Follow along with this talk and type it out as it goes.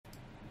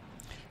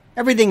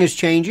Everything is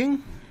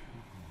changing.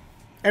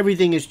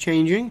 Everything is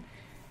changing.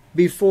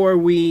 Before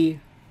we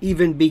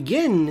even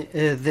begin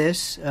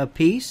this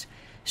piece,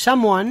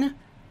 someone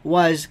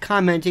was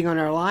commenting on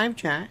our live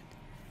chat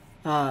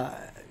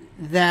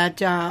that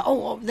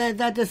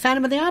the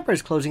Phantom of the Opera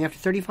is closing after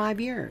 35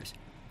 years.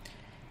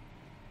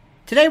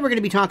 Today we're going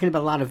to be talking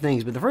about a lot of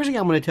things, but the first thing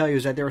I'm going to tell you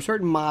is that there are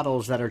certain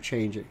models that are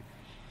changing.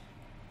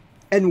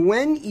 And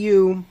when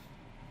you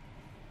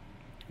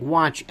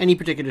watch any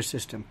particular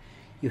system,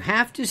 you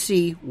have to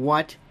see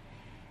what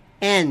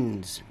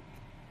ends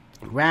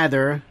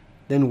rather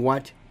than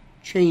what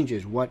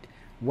changes,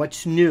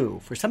 what's new.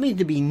 For something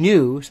to be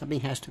new, something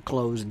has to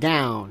close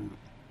down.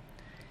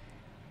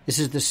 This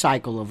is the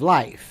cycle of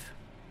life.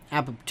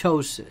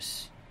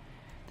 Apoptosis.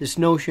 This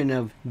notion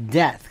of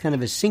death, kind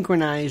of a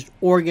synchronized,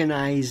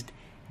 organized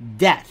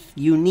death.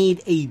 You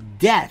need a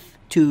death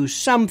to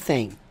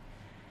something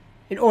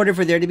in order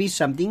for there to be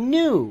something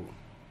new.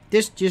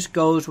 This just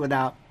goes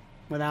without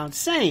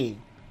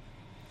saying.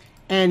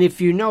 And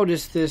if you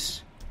notice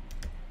this,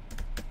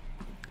 let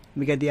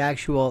me get the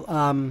actual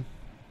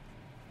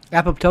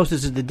apoptosis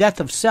is the death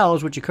of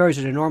cells, which occurs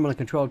in a normally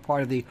controlled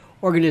part of the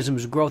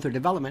organism's growth or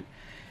development.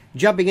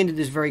 Jumping into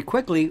this very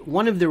quickly,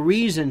 one of the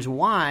reasons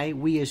why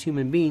we as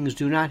human beings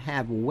do not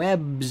have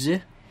webs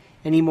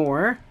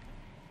anymore,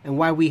 and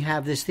why we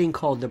have this thing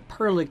called the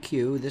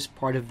perlicue, this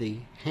part of the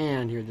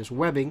hand here, this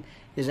webbing,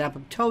 is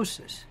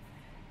apoptosis,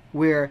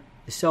 where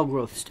the cell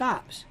growth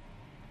stops.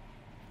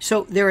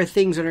 So there are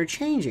things that are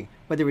changing,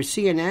 whether it's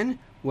CNN,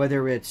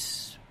 whether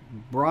it's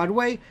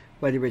Broadway,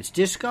 whether it's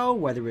disco,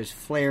 whether it's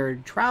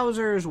flared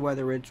trousers,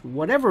 whether it's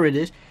whatever it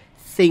is,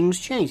 things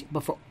change.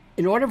 But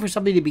in order for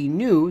something to be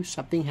new,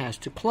 something has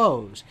to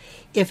close.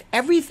 If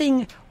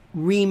everything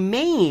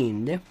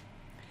remained,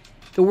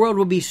 the world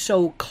would be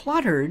so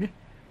cluttered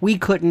we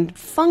couldn't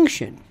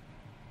function.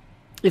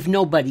 If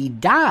nobody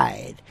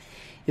died,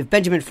 if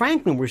Benjamin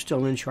Franklin were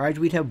still in charge,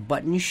 we'd have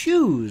button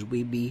shoes.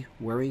 We'd be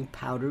wearing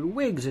powdered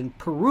wigs and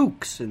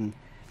perukes. And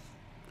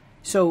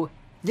so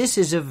this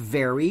is a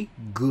very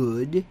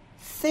good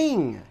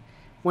thing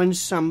when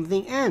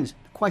something ends.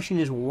 The question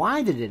is,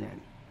 why did it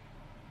end?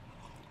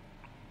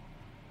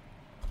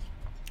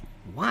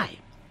 Why?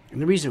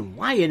 And the reason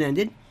why it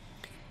ended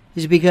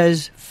is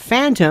because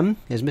Phantom,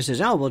 as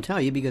Mrs. L will tell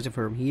you, because of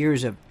her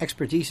years of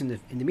expertise in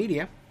the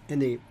media, in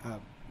the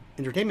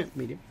entertainment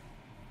media,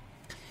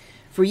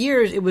 for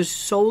years it was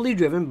solely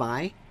driven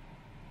by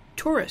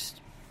tourists.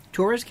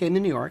 Tourists came to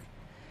New York.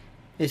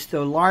 It's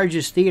the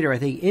largest theater, I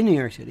think, in New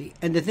York City.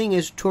 And the thing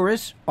is,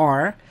 tourist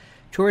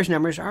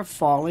numbers are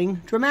falling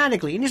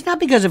dramatically. And it's not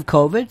because of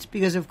COVID. It's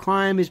because of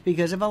crime. It's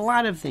because of a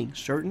lot of things.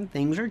 Certain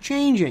things are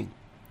changing.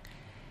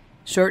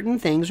 Certain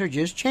things are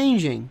just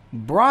changing.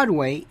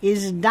 Broadway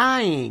is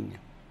dying.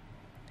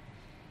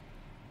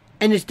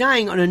 And it's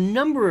dying on a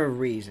number of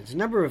reasons,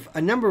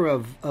 a number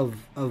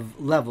of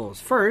levels.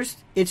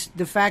 First, it's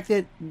the fact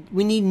that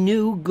we need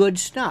new, good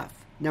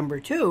stuff. Number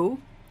two,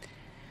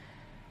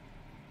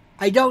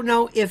 I don't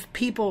know if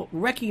people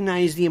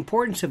recognize the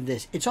importance of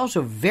this. It's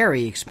also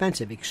very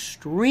expensive,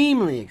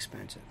 extremely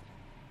expensive,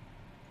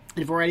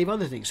 and a variety of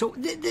other things. So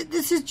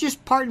this is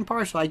just part and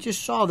parcel. I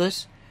just saw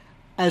this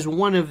as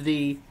one of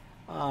the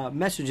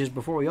messages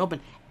before we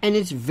open, and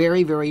it's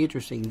very, very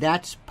interesting.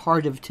 That's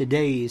part of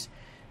today's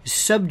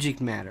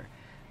subject matter.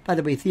 By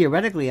the way,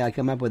 theoretically, I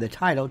come up with a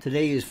title.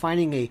 Today is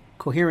Finding a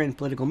Coherent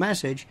Political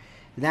Message.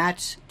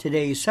 That's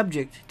today's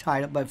subject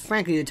title, but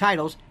frankly, the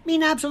titles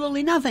mean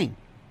absolutely nothing.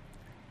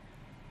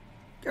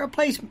 They're a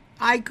place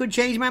I could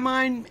change my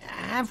mind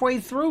halfway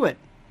through it.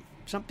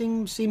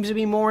 Something seems to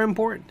be more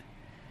important.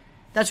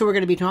 That's what we're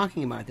going to be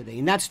talking about today,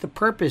 and that's the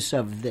purpose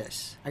of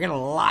this. I got a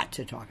lot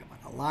to talk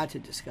about, a lot to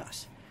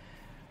discuss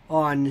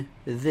on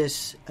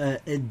this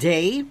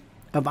day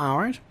of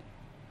ours.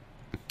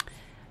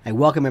 I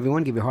welcome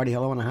everyone, give you a hearty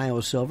hello and a high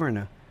old silver, and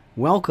a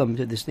welcome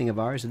to this thing of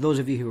ours. And those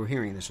of you who are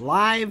hearing this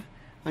live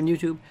on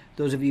YouTube,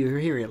 those of you who are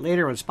hearing it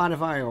later on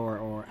Spotify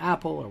or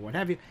Apple or what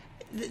have you,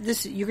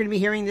 you're going to be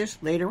hearing this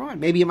later on.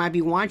 Maybe you might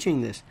be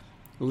watching this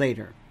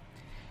later.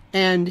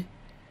 And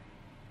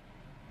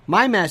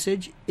my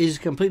message is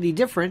completely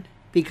different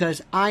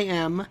because I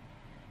am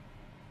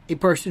a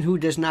person who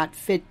does not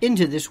fit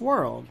into this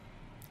world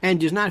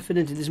and does not fit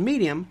into this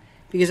medium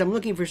because I'm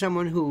looking for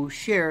someone who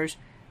shares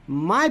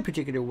my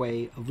particular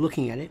way of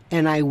looking at it,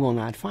 and I will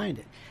not find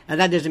it. Now,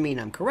 that doesn't mean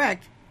I'm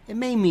correct. It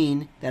may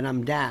mean that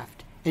I'm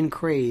daft and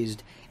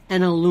crazed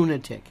and a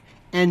lunatic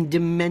and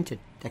demented.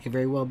 That could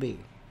very well be.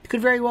 It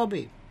could very well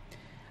be.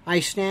 I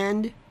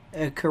stand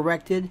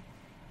corrected,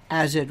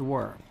 as it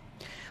were.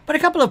 But a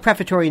couple of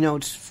prefatory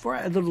notes for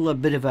a little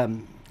bit of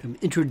an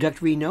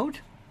introductory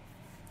note,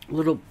 a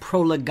little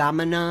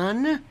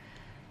prolegomenon,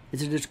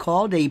 as it is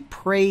called, a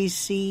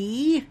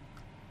précis.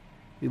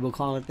 We will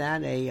call it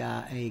that,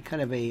 a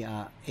kind of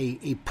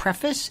a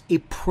preface, a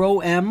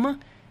proem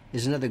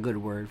is another good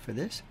word for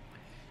this.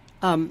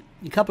 A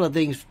couple of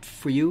things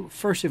for you.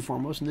 First and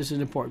foremost, and this is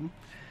important,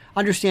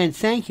 understand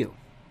thank you.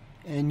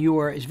 And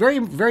it's very,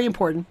 very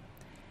important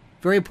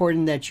Very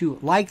important that you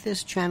like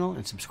this channel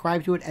and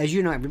subscribe to it. As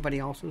you know, everybody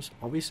else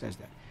always says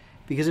that.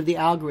 Because of the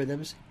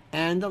algorithms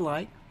and the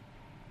like.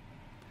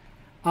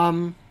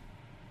 Wait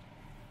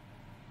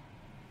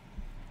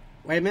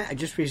a minute, I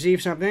just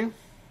received something.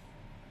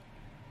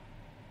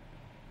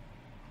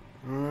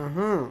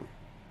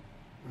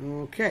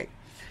 Okay.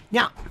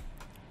 Now,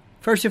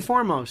 first and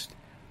foremost,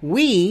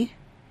 we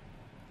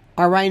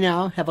are right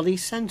now heavily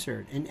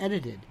censored and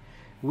edited.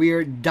 We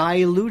are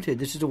diluted.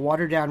 This is a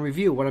watered-down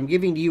review. What I'm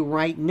giving to you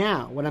right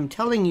now, what I'm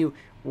telling you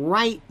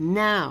right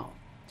now,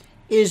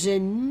 is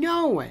in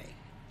no way,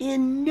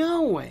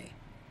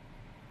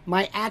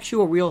 my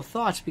actual real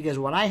thoughts, because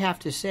what I have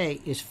to say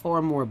is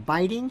far more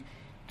biting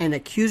and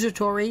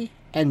accusatory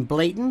and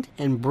blatant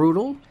and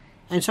brutal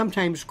and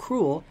sometimes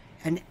cruel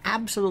and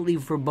absolutely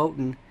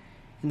verboten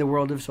in the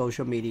world of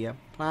social media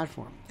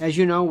platform. As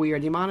you know, we are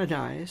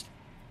demonetized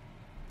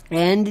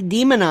and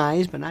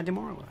demonized, but not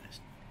demoralized.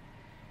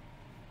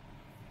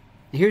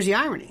 Here's the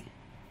irony.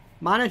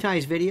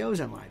 Monetized videos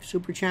and live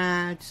super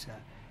chats,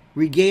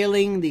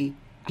 regaling the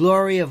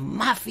glory of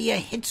mafia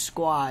hit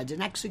squads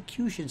and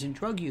executions and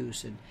drug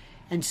use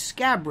and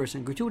scabrous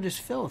and gratuitous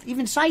filth.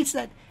 Even sites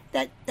that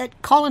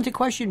call into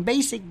question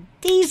basic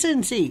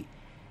decency.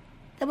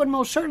 That would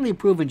most certainly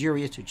prove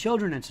injurious to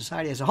children and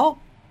society as a whole.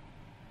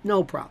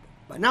 No problem.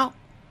 But no,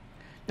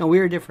 we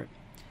are different.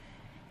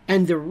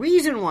 And the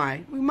reason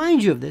why,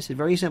 remind you of this, is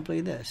very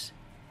simply this.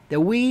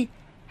 That we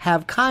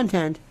have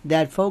content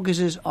that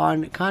focuses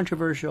on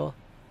controversial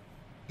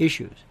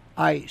issues.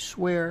 I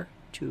swear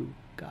to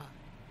God.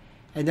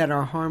 And that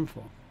are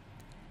harmful.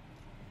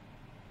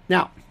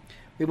 Now,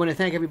 we want to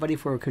thank everybody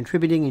for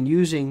contributing and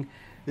using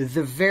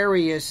the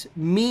various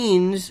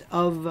means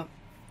of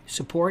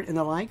support and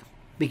the like,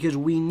 because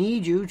we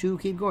need you to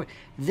keep going.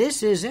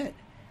 This is it.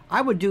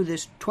 I would do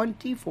this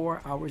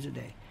 24 hours a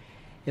day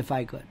if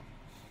I could.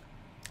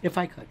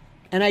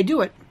 And I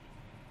do it.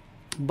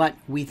 But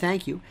we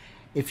thank you.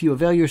 If you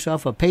avail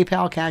yourself of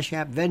PayPal, Cash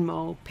App,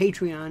 Venmo,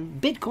 Patreon,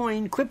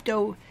 Bitcoin,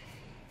 crypto,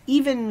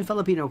 even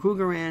Filipino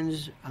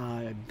Krugerrands,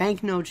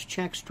 banknotes,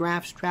 checks,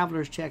 drafts,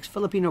 traveler's checks,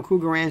 Filipino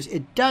Krugerrands,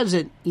 it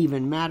doesn't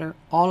even matter.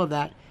 All of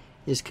that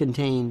is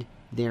contained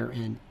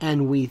therein.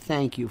 And we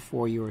thank you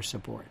for your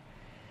support.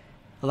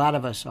 A lot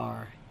of us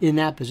are in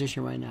that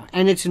position right now.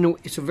 And it's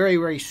a very,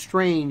 very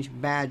strange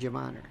badge of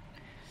honor.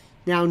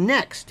 Now,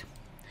 next,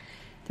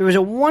 there was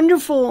a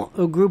wonderful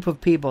group of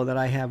people that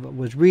I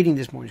was reading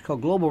this morning. It's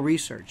called Global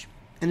Research.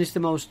 And it's the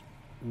most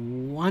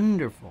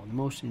wonderful, the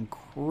most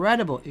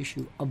incredible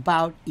issue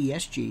about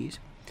ESGs,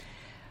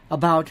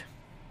 about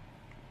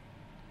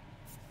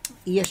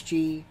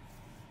ESG,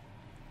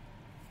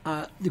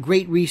 the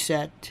Great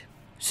Reset,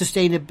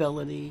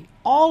 sustainability,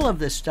 all of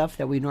this stuff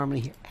that we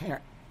normally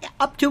hear,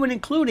 up to and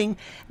including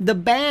the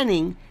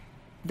banning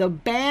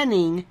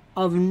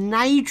of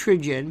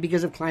nitrogen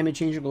because of climate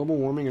change and global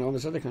warming and all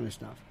this other kind of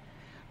stuff.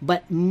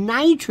 But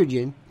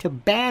nitrogen, to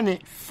ban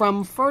it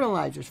from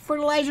fertilizers.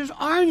 Fertilizers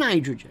are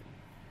nitrogen.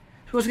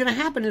 So what's going to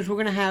happen is we're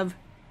going to have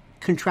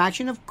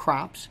contraction of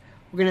crops,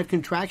 we're going to have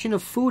contraction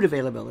of food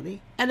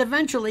availability, and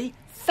eventually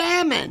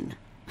famine.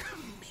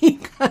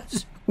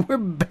 Because we're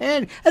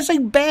banning. That's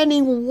like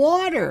banning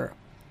water.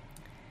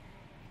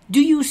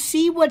 Do you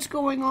see what's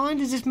going on?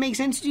 Does this make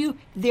sense to you?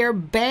 They're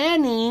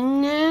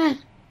banning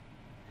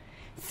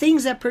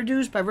things that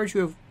produce by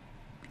virtue of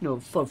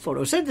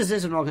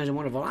photosynthesis and all kinds of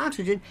wonderful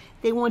oxygen.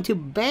 They want to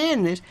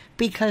ban this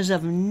because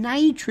of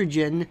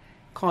nitrogen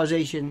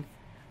causation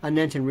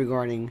unknown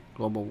regarding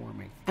global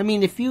warming. I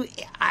mean,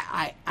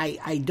 I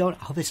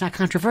hope it's not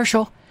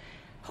controversial.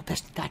 I hope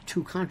that's not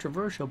too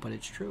controversial, but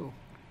it's true.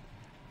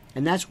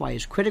 And that's why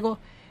it's critical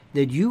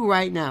that you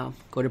right now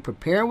go to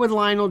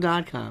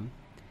preparewithlionel.com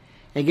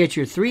and get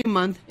your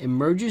 3-month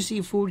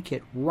emergency food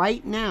kit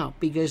right now,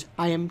 because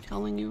I am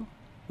telling you,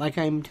 like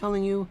I am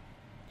telling you,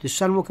 the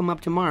sun will come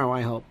up tomorrow,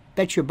 I hope.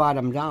 Bet your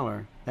bottom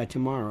dollar that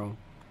tomorrow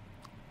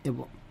it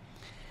will.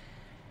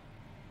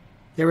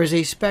 There is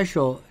a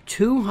special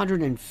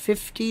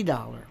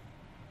 $250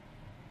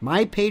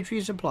 My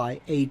Patriot Supply,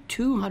 a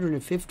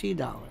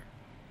 $250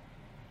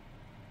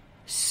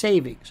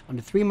 savings on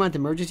the 3-month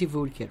emergency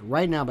food kit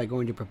right now by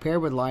going to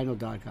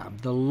preparewithlionel.com.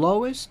 The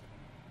lowest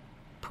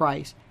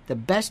price, the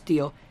best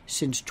deal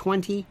since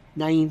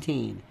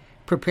 2019.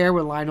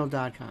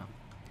 Preparewithlionel.com.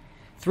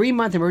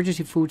 3-month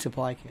emergency food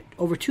supply kit.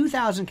 Over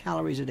 2,000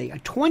 calories a day. A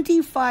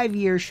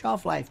 25-year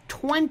shelf life.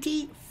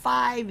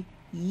 25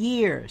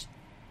 years.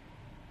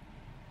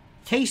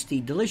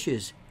 Tasty,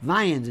 delicious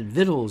viands and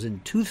victuals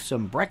and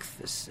toothsome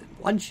breakfasts and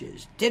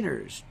lunches,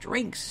 dinners,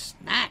 drinks,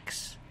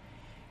 snacks.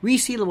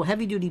 Resealable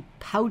heavy-duty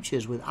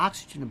pouches with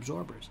oxygen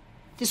absorbers.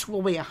 This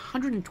will weigh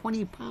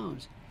 120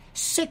 pounds.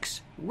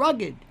 6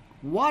 rugged,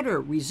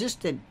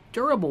 water-resistant,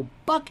 durable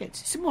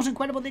buckets. It's the most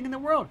incredible thing in the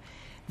world.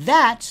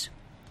 That's,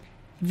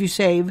 if you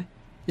save,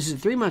 this is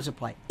a 3-month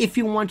supply. If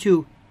you want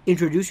to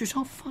introduce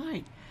yourself,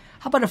 fine.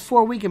 How about a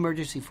 4-week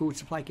emergency food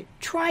supply kit?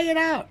 Try it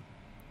out.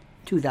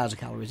 2,000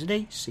 calories a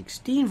day,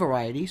 16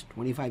 varieties,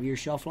 25-year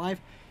shelf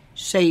life.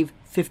 save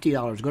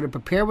 $50. Go to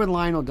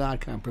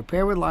preparewithlionel.com,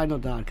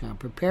 preparewithlionel.com,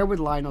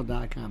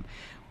 preparewithlionel.com.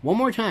 One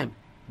more time,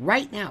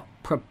 right now,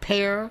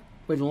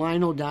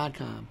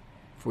 preparewithlionel.com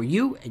for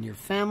you and your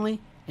family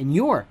and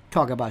your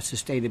talk about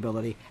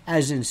sustainability,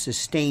 as in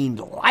sustained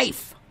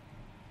life.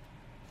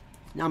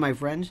 Now, my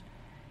friends,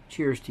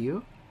 cheers to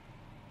you.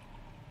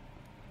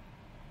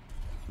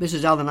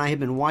 Mrs. Alden and I have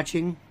been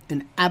watching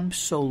and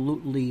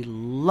absolutely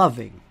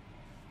loving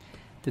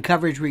the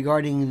coverage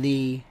regarding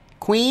the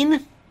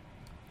Queen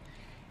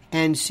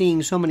and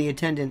seeing so many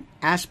attendant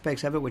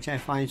aspects of it, which I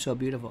find so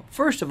beautiful.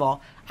 First of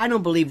all, I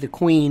don't believe the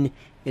Queen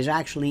is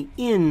actually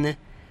in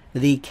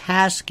the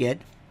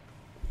casket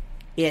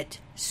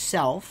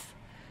itself.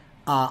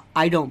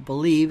 I don't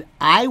believe.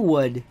 I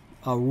would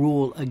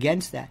rule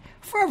against that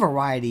for a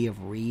variety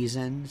of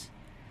reasons.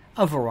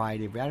 I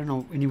don't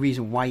know any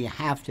reason why you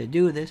have to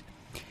do this.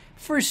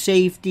 For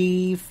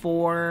safety,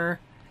 for,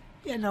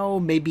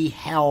 maybe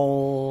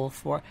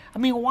health,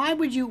 why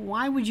would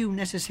you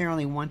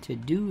necessarily want to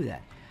do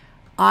that?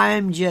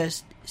 I'm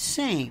just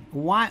saying,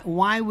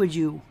 why would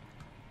you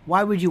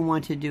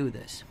want to do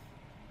this?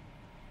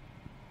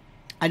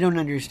 I don't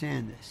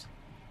understand this.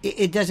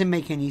 It doesn't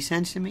make any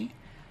sense to me.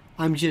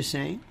 I'm just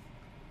saying.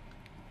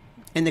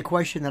 And the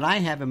question that I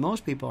have, and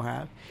most people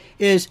have,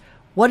 is,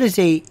 what is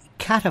a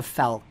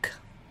catafalque?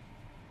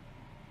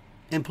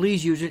 And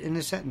please use it in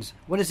a sentence.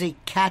 What is a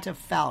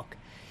catafalque?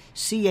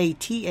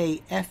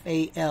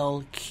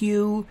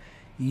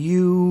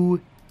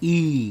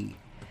 CATAFALQUE.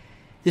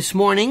 This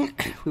morning,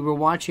 we were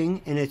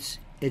watching, and it's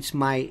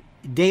my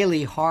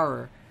daily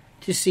horror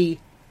to see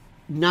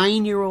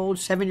 9-year-old,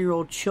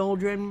 7-year-old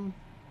children,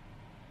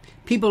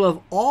 people of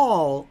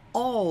all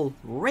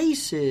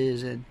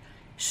races, and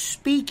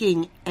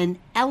speaking an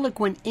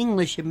eloquent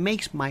English. It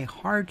makes my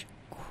heart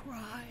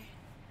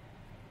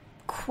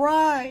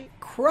cry.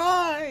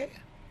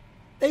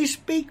 They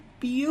speak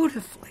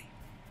beautifully.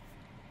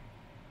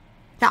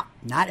 Now,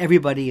 not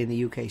everybody in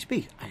the UK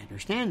speaks. I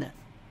understand that.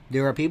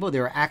 There are people,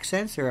 there are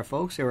accents, there are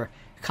folks, there are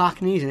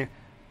Cockneys, and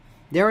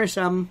there are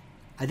some,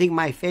 I think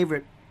my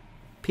favorite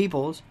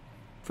peoples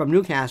from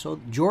Newcastle,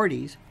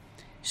 Geordies,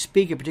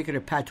 speak a particular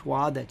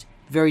patois that's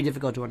very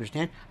difficult to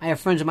understand. I have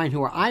friends of mine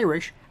who are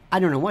Irish. I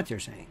don't know what they're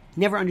saying.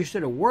 Never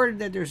understood a word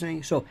that they're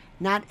saying. So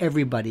not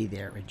everybody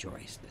there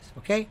enjoys this,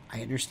 okay?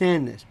 I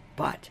understand this.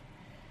 But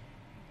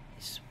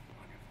it's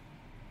wonderful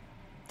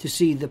to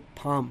see the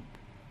pomp,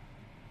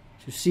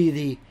 to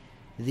see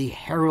the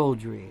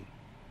heraldry.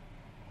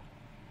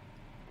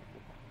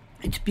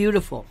 It's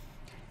beautiful.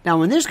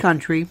 Now, in this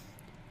country,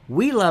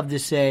 we love to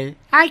say,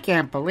 I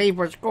can't believe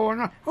what's going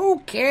on. Who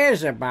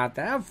cares about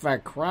that? For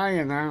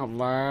crying out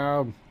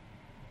loud.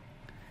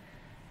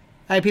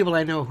 I have people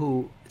I know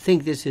who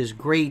think this is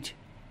great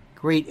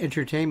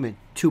entertainment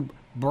to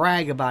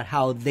brag about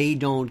how they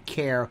don't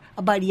care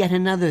about yet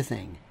another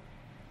thing.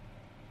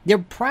 They're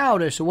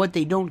proud as to what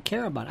they don't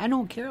care about. I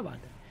don't care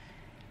about that.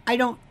 I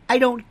don't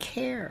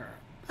care.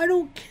 I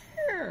don't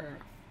care.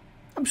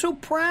 I'm so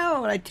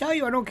proud. I tell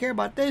you, I don't care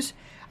about this.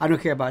 I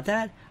don't care about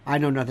that. I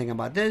know nothing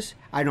about this.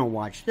 I don't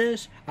watch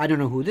this. I don't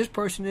know who this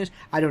person is.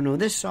 I don't know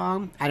this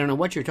song. I don't know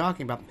what you're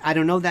talking about. I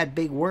don't know that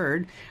big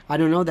word. I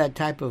don't know that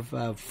type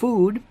of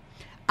food.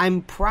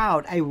 I'm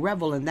proud. I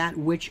revel in that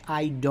which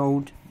I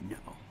don't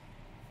know.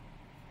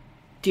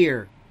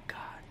 Dear God.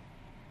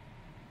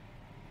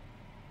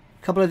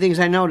 A couple of things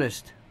I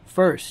noticed.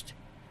 First,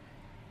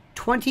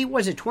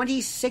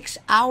 26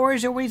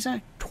 hours or what is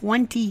that?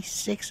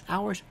 26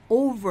 hours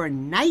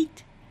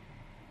overnight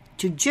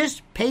to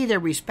just pay their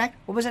respect.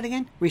 What was that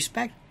again?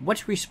 Respect?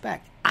 What's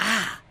respect?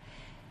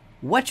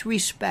 What's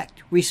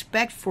respect?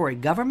 Respect for a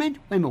government?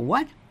 Wait a minute,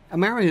 what?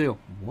 Americans go,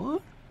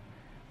 what?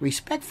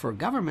 Respect for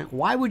government?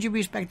 Why would you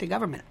respect the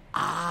government?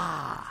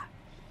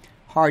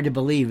 Hard to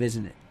believe,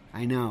 isn't it?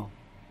 I know.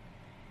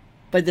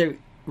 But the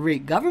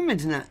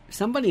government's not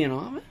somebody in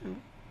office.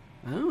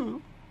 I don't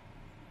know.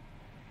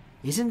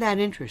 Isn't that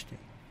interesting?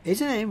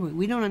 Isn't it?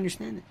 We don't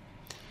understand it.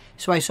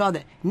 So I saw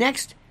that.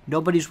 Next,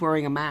 nobody's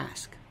wearing a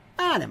mask.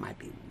 There might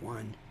be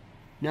one.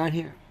 Not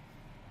here.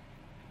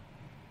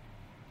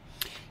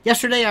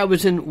 Yesterday I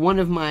was in one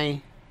of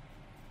my,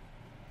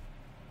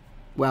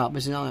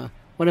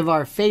 one of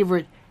our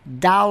favorite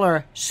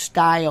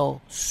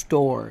dollar-style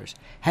stores.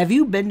 Have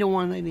you been to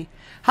one lately?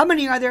 How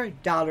many are there?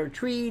 Dollar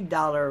Tree,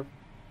 Dollar...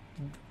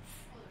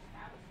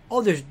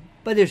 Oh, there's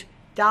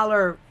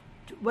Dollar...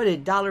 What is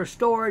it? Dollar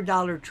Store,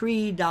 Dollar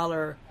Tree,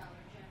 Dollar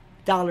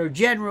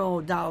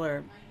General,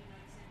 Dollar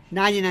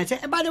 99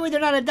 cents. And by the way,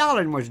 they're not $1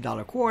 anymore. It's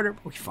 $1.25.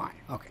 Okay, fine.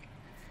 Okay.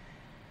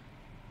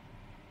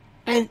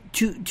 And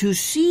to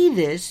see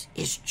this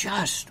is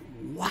just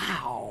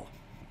wow,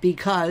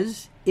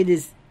 because it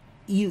is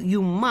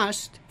you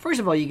must,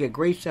 first of all, you get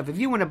great stuff. If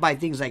you want to buy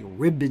things like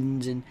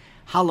ribbons and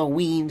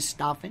Halloween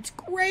stuff, it's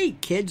great.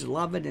 Kids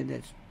love it, and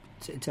it's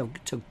a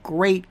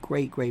great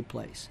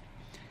place.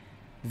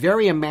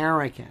 Very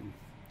American.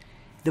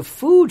 The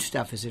food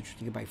stuff is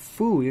interesting. You buy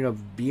food,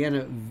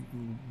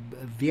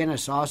 Vienna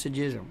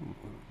sausages.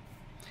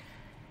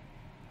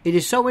 it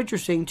is so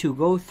interesting to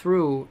go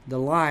through the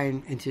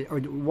line and or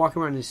walk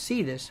around and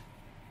see this.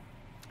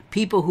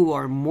 People who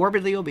are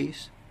morbidly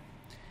obese,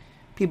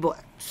 people,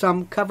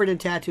 some covered in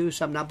tattoos,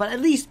 some not, but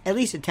at least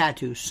a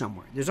tattoo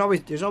somewhere. There's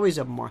always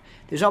a mark.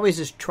 There's always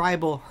this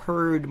tribal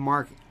herd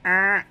mark.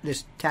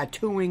 This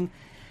tattooing,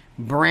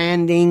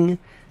 branding.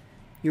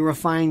 You're a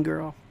fine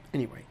girl.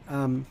 Anyway,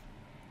 and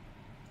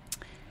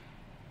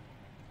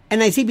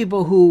I see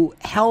people who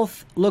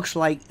health looks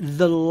like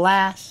the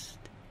last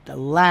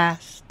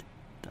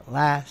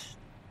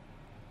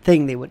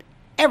thing they would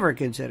ever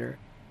consider,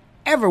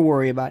 ever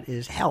worry about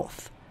is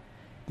health.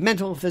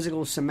 Mental,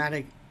 physical,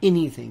 somatic,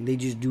 anything. They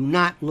just do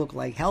not look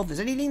like health is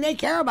anything they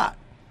care about.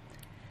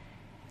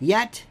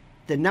 Yet,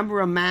 the number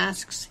of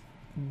masks,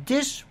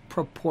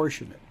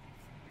 disproportionate.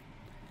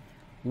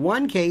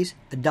 One case,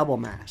 a double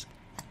mask.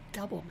 A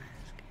double mask.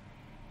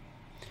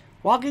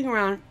 Walking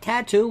around,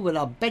 tattoo with,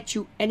 I'll bet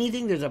you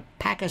anything, there's a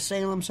pack of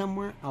Salem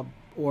somewhere,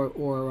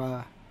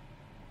 or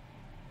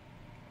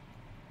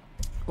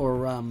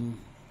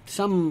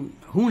some,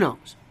 who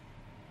knows.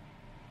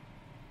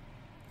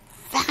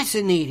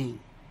 Fascinating.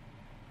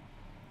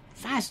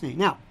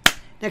 Now,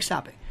 next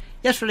topic.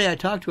 Yesterday I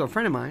talked to a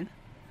friend of mine,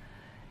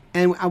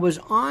 and I was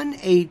on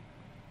a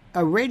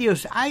radio.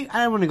 I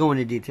don't want to go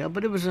into detail,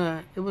 but we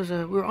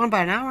were on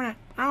about an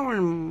hour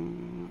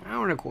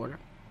and a quarter,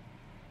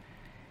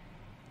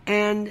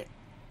 and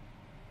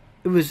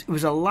it was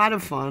a lot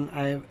of fun.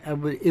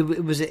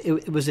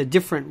 It was a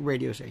different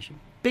radio station,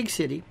 big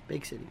city,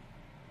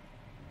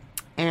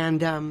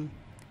 and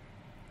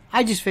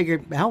I just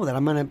figured, hell with it.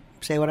 I'm going to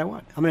say what I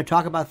want. I'm going to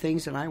talk about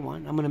things that I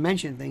want. I'm going to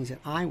mention things that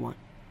I want,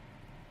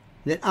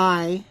 that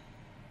I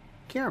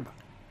care about.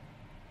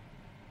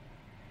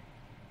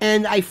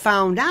 And I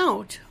found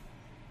out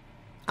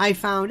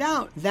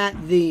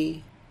that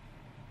the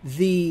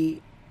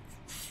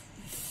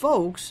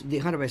folks,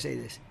 how do I say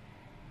this?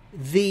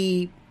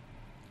 The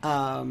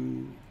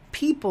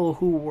people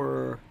who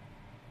were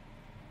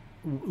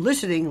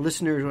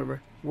listeners,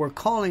 whatever, were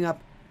calling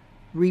up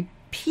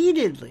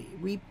repeatedly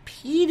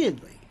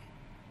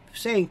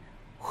saying,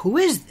 who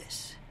is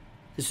this?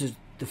 This is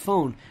the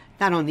phone,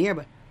 not on the air,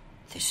 but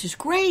this is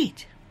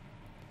great.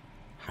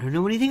 I don't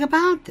know anything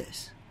about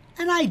this.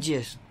 And I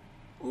just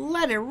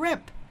let it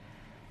rip.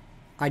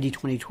 ID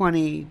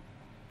 2020,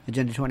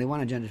 Agenda 21,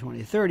 Agenda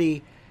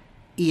 2030,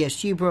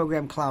 ESG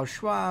program, Klaus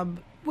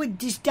Schwab,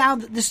 just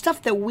down the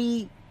stuff that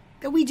we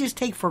just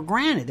take for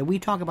granted, that we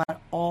talk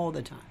about all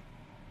the time.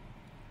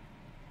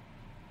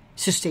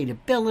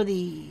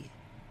 Sustainability,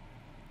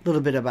 a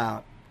little bit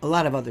about a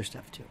lot of other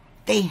stuff too.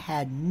 They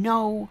had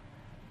no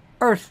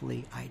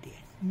earthly idea.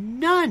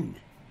 None.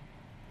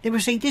 They were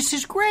saying, this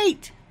is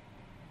great.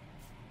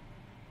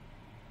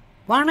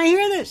 Why don't I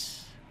hear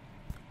this?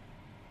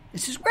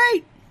 This is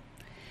great.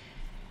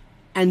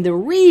 And the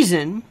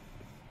reason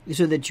is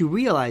so that you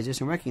realize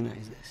this and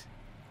recognize this.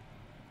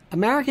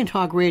 American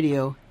talk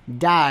radio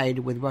died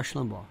with Rush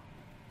Limbaugh.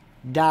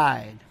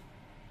 Died.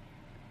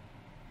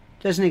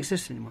 Doesn't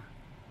exist anymore.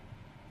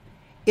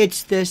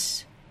 It's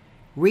this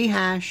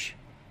rehash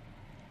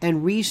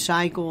and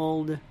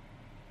recycled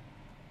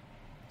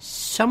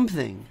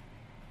something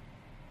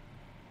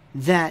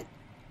that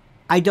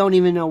I don't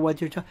even know what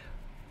they're talking.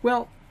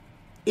 Well,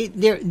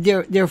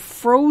 they're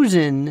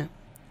frozen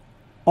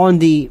on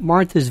the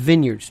Martha's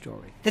Vineyard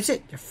story. That's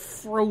it. They're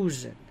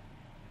frozen.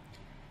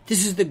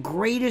 This is the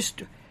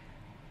greatest.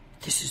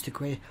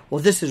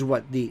 Well, this is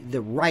what the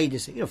right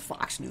is saying.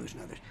 Fox News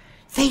and others.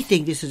 They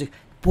think this is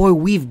boy.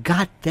 We've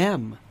got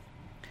them.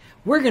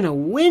 We're going to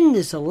win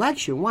this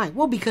election. Why?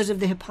 Well, because of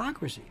the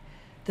hypocrisy.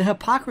 The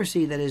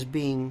hypocrisy that is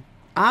being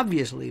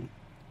obviously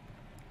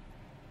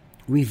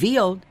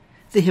revealed.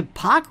 The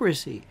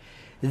hypocrisy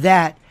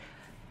that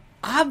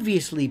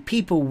obviously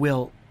people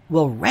will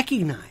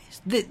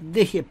recognize.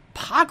 The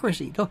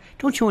hypocrisy.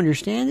 Don't you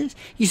understand this?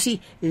 You see,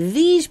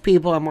 these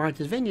people on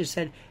Martha's Vineyard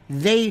said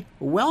they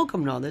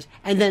welcomed all this.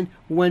 And then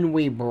when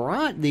we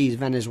brought these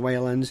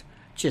Venezuelans,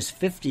 just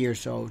 50 or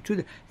so,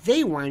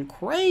 they went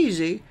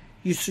crazy.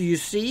 You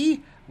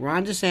see,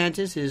 Ron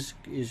DeSantis is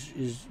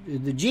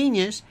the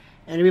genius,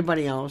 and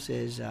everybody else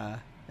is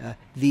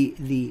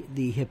the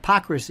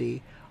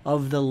hypocrisy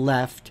of the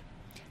left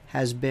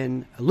has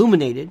been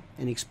illuminated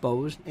and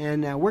exposed,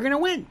 and we're going to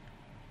win.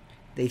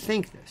 They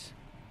think this.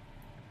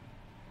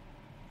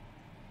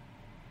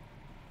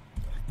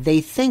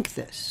 They think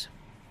this.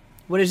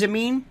 What does it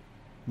mean?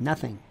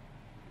 Nothing.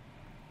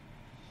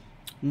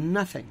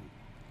 Nothing.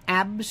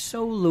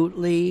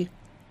 Absolutely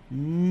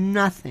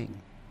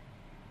nothing.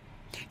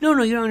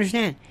 No, you don't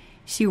understand.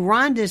 See,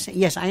 Ron DeSantis,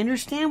 yes, I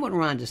understand what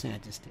Ron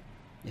DeSantis did.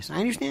 Yes, I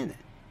understand that.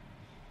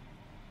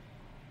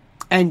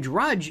 And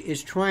Drudge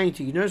is trying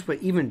to, you notice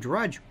what even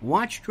Drudge,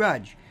 watch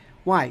Drudge.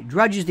 Why?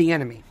 Drudge is the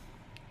enemy.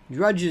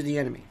 Drudge is the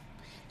enemy.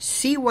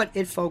 See what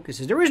it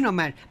focuses. There is no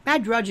Matt.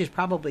 Matt Drudge is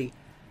probably,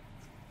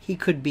 he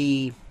could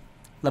be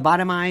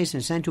lobotomized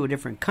and sent to a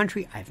different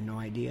country. I have no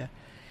idea.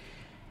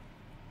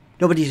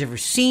 Nobody's ever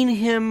seen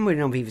him. We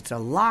don't know if it's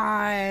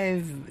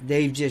alive.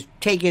 They've just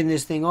taken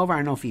this thing over. I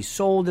don't know if he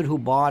sold it, who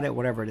bought it,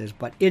 whatever it is.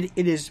 But it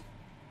is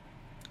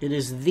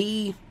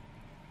the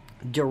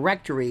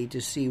directory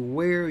to see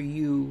where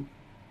you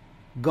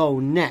go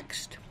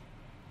next,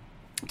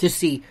 to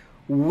see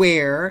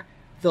where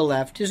the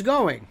left is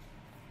going.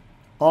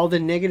 All the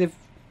negative,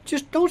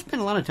 just don't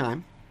spend a lot of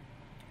time.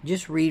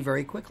 Just read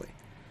very quickly.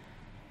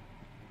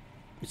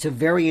 It's a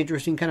very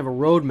interesting kind of a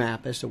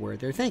roadmap as to where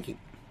they're thinking.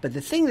 But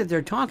the thing that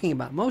they're talking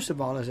about most of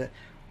all is that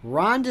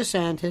Ron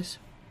DeSantis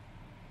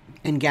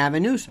and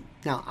Gavin Newsom.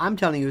 Now, I'm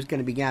telling you it's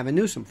going to be Gavin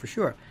Newsom for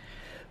sure.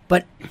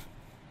 But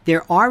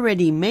they're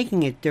already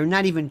making it. They're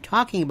not even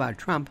talking about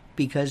Trump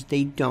because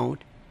they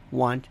don't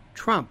want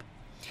Trump.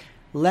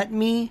 Let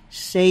me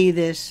say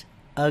this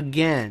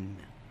again.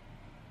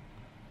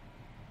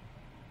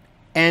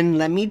 And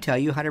let me tell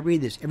you how to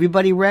read this.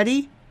 Everybody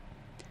ready?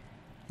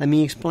 Let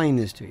me explain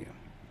this to you.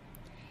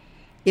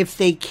 If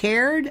they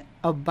cared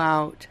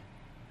about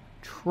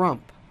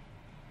Trump,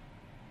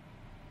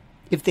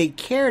 if they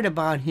cared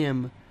about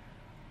him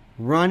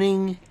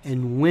running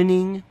and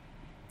winning,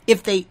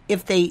 if they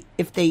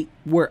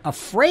were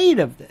afraid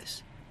of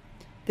this,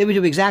 they would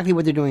do exactly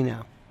what they're doing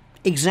now.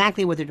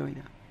 Exactly what they're doing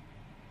now.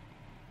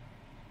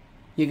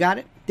 You got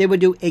it? They would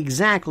do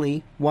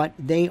exactly what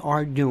they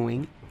are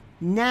doing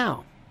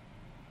now.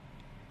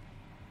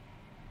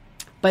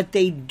 But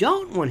they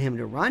don't want him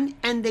to run,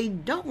 and they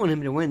don't want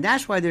him to win.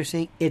 That's why they're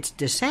saying it's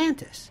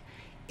DeSantis.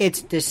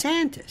 It's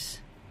DeSantis.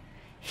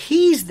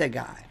 He's the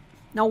guy.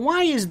 Now,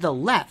 why is the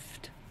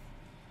left,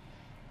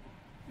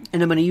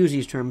 and I'm going to use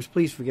these terms,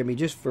 please forgive me,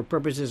 just for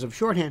purposes of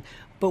shorthand,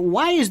 but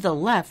why is the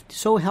left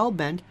so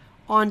hell-bent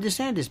on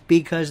DeSantis?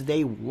 Because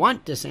they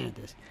want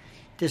DeSantis.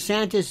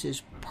 DeSantis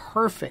is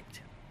perfect.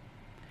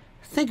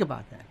 Think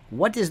about that.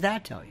 What does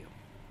that tell you?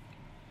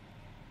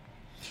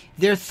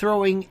 They're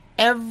throwing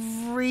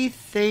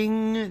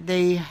everything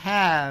they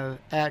have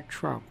at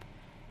Trump.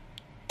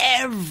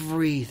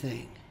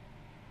 Everything.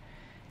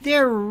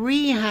 They're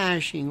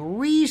rehashing,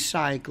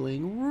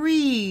 recycling,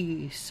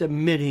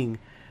 resubmitting,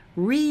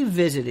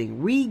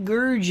 revisiting,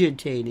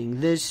 regurgitating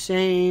the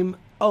same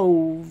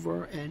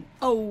over and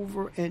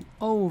over and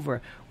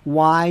over.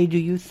 Why do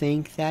you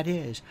think that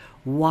is?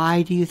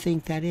 Why do you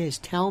think that is?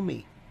 Tell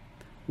me.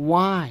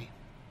 Why?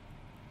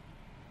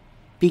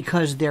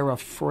 Because they're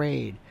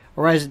afraid.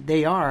 Or as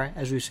they are,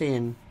 as we say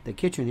in the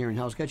kitchen here in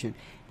Hell's Kitchen,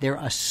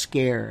 they're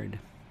scared.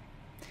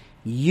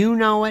 You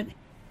know it,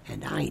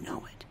 and I know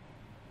it.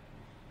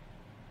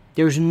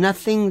 There's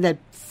nothing that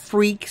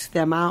freaks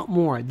them out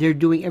more. They're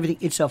doing everything.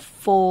 It's a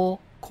full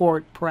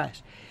court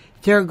press.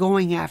 They're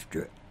going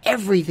after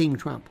everything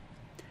Trump.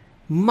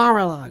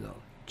 Mar-a-Lago,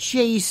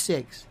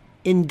 J6,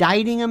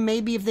 indicting him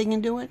maybe if they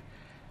can do it.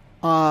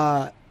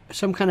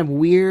 Some kind of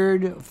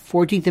weird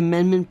 14th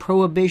Amendment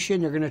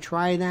prohibition. They're going to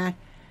try that.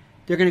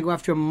 They're going to go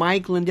after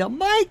Mike Lindell.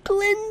 Mike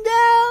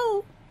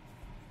Lindell!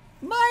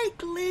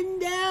 Mike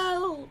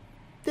Lindell!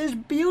 This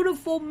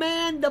beautiful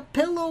man, the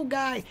pillow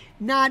guy.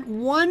 Not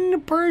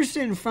one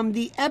person from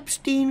the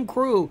Epstein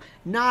crew.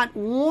 Not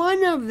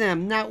one of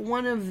them. Not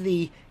one of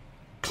the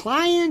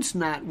clients.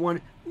 Not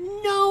one.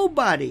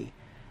 Nobody.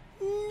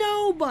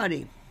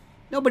 Nobody.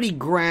 Nobody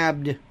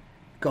grabbed.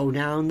 Go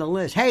down the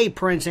list. Hey,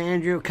 Prince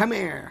Andrew, come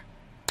here.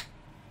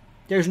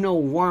 There's no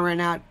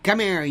warrant out. Come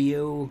here,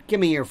 you. Give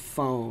me your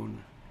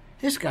phone.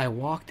 This guy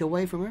walked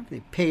away from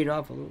everything. Paid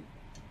off a little.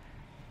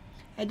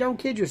 And don't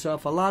kid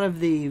yourself. A lot of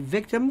the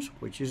victims,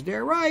 which is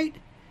their right,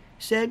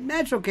 said,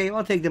 that's okay.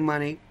 I'll take the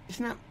money.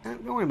 It's not.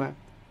 Don't worry about it.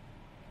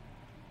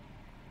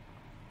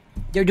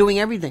 They're doing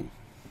everything.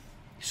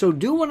 So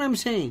do what I'm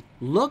saying.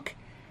 Look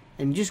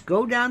and just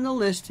go down the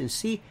list and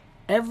see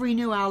every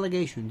new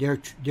allegation.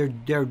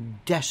 They're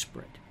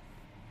desperate.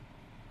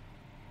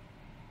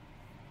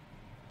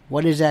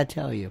 What does that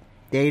tell you?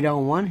 They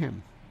don't want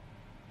him.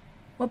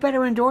 What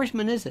better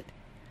endorsement is it?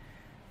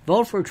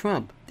 Vote for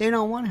Trump. They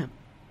don't want him.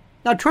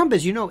 Now, Trump,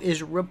 as you know,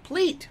 is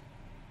replete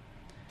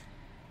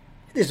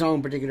with his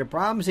own particular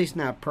problems. He's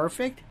not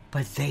perfect,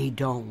 but they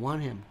don't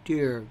want him.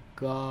 Dear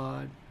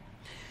God.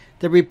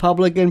 The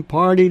Republican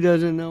Party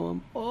doesn't know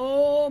him.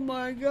 Oh,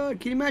 my God.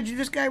 Can you imagine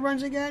this guy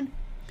runs again?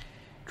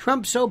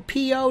 Trump's so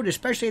PO'd,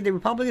 especially the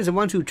Republicans, the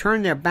ones who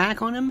turn their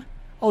back on him.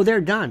 Oh,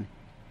 they're done.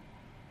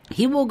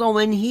 He will go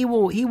in. He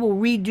will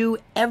redo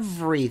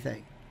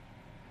everything.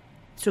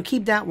 So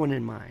keep that one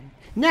in mind.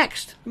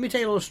 Next, let me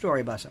tell you a little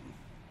story about something.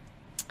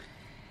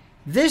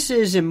 This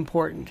is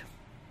important.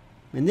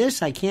 And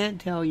this I can't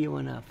tell you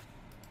enough.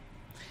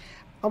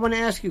 I want to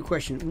ask you a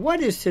question. What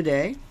is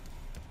today?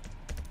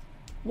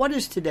 What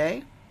is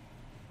today?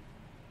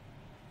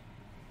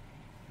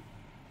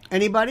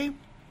 Anybody?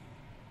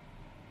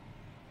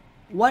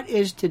 What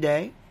is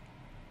today?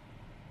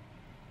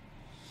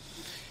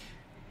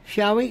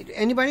 Shall we?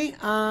 Anybody?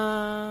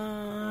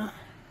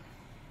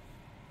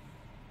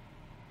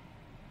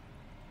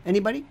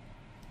 Anybody?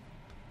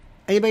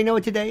 Anybody know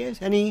what today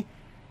is? Any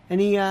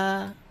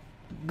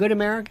good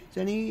Americans?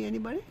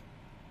 Anybody?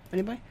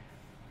 Anybody?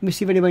 Let me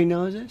see if anybody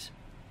knows this.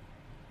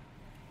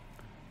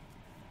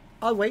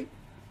 I'll wait.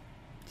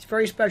 It's a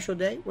very special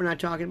day. We're not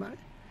talking about it.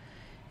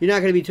 You're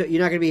not going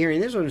to be hearing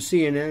this on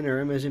CNN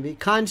or MSNBC.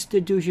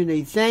 Constitution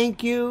Day.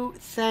 Thank you,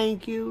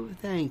 thank you,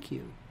 thank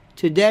you.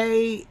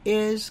 Today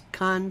is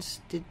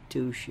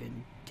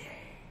Constitution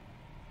Day.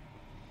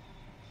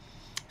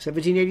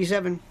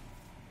 1787.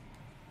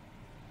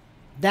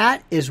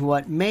 That is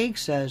what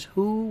makes us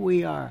who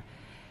we are.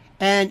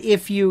 And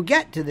if you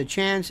get the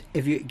chance,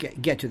 if you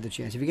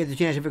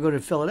go to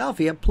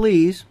Philadelphia,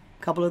 please,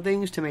 a couple of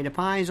things. Tomato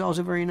pie is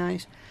also very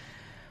nice.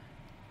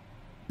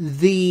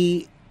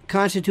 The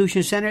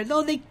Constitution Center,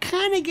 though they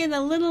kind of get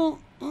a little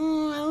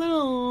kind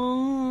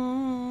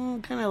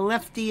of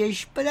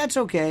lefty-ish, but that's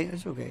okay.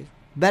 That's okay.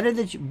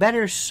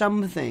 Better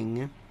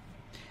something.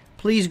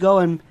 Please go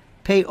and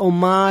pay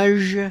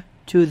homage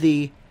to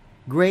the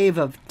grave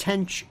of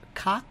Tench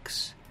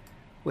Cox,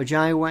 which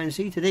I went and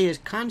see. Today is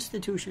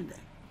Constitution Day.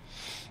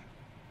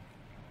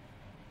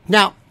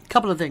 Now, a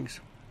couple of things.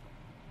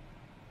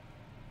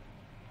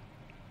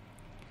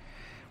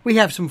 We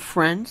have some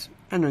friends.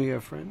 I know you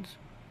have friends.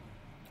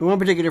 One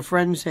particular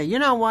friend say, you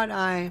know what,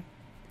 I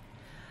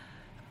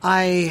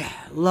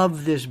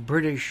love this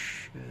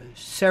British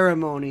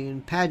ceremony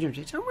and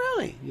pageantry. Oh,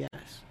 really?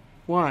 Yes.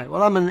 Why?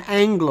 Well, I'm an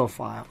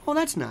Anglophile. Oh,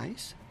 that's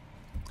nice.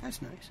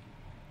 That's nice.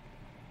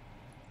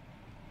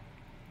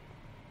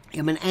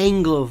 I'm an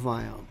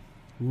Anglophile.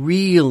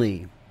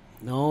 Really?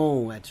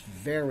 No, that's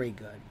very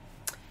good.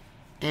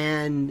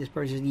 And this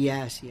person says,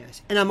 yes,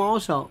 yes. And I'm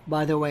also,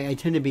 by the way, I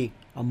tend to be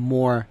a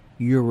more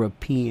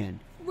European.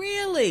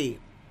 Really?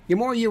 You're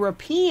more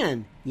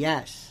European?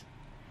 Yes.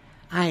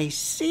 I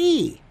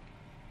see.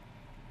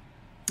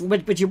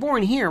 But you're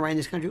born here, right, in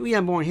this country? Yeah,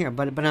 I'm born here,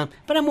 but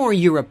I'm more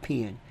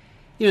European.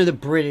 You know, the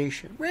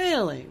British.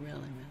 Really,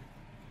 really,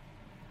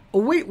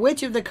 really.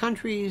 Which of the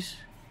countries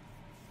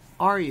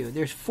are you?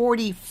 There's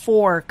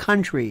 44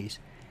 countries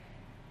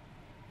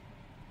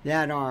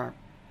that are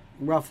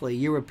roughly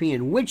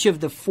European. Which of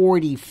the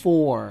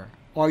 44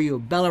 are you?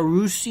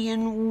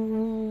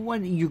 Belarusian?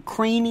 What?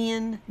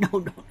 Ukrainian? No,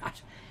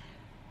 not.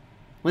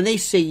 When they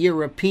say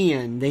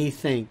European, they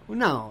think, well,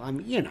 no, I'm,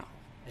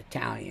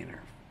 Italian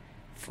or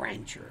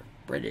French or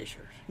British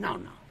or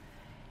no.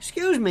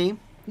 Excuse me,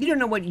 you don't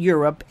know what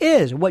Europe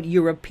is, what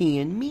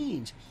European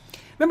means.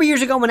 Remember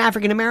years ago when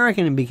African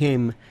American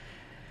became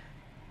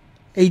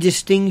a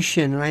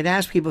distinction, and I'd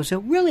ask people, so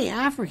really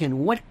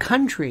African, what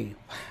country?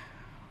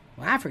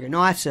 Well, Africa,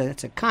 no, that's a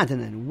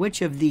continent.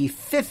 Which of the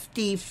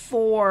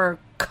 54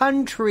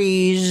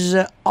 countries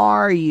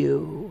are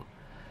you?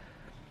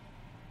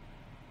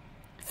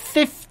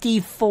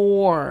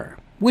 54.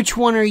 Which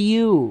one are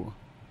you?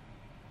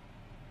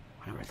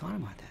 I never thought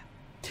about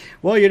that.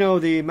 Well,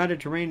 the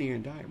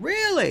Mediterranean diet.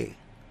 Really?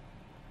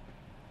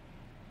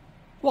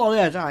 Well,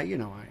 yes,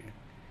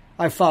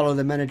 I follow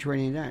the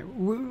Mediterranean diet.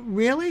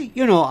 Really?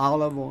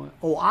 Olive oil.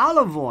 Oh,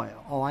 olive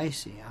oil. Oh, I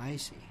see.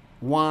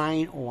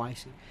 Wine. Oh, I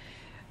see.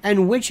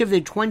 And which of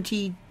the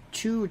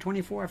 22 or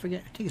 24, I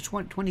forget, I think it's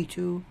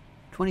 22,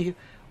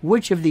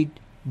 which of the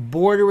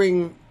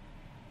bordering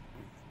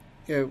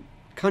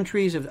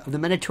countries of the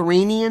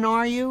Mediterranean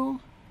are you?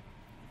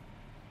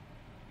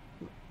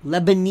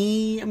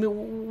 Lebanese? I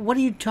mean, what are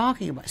you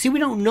talking about? See, we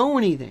don't know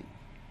anything.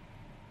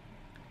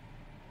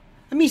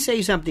 Let me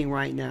say something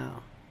right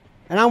now.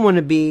 And I want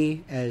to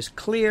be as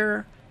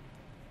clear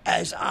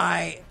as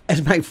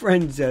my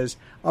friend says,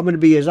 I'm going to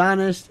be as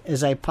honest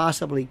as I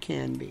possibly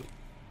can be.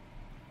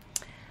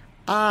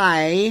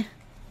 And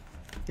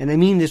I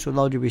mean this with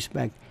all due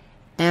respect,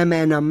 am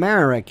an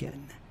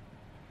American.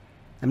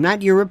 I'm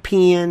not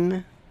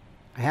European.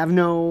 I have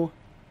no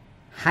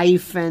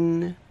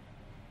hyphen.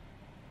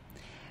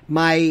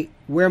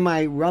 Where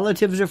my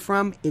relatives are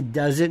from, it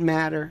doesn't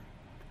matter.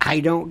 I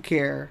don't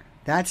care.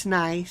 That's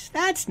nice.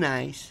 Got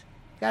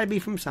to be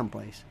from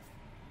someplace.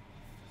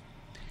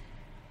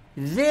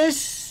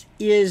 This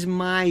is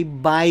my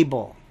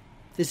Bible.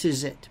 This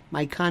is it.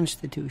 My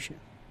Constitution.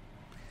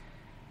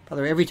 By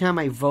the way, every time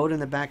I vote in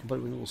the back, I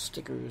put little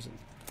stickers.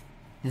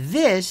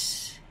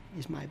 This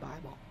is my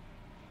Bible.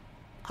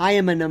 I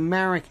am an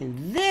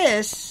American.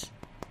 This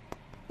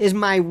is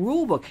my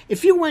rule book.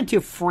 If you went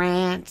to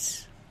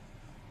France,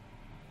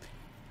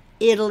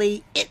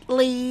 Italy,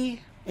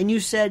 and you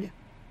said,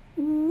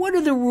 what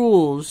are the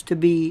rules to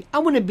be, I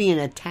want to be an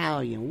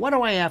Italian. What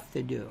do I have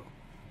to do?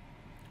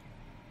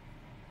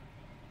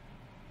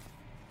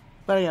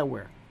 What do I got to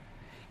wear?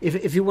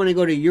 If you want to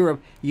go to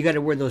Europe, you got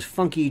to wear those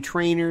funky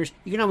trainers.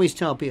 You can always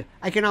tell people.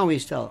 I can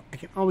always tell,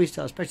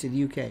 especially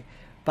the UK,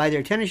 by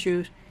their tennis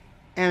shoes,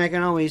 and I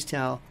can always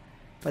tell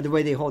by the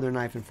way they hold their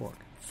knife and fork.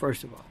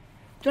 First of all,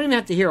 don't even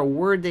have to hear a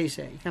word they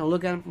say. You kind of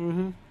look at them.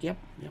 Mm-hmm. Yep.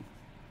 You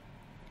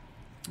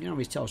can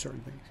always tell certain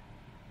things.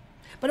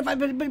 But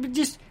what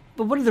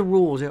are the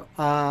rules?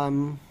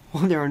 Well,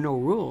 there are no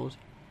rules.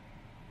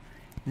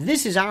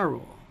 This is our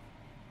rule.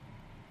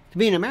 To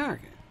be an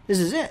American, this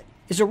is it.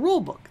 It's a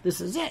rule book.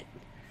 This is it.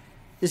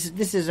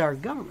 This is our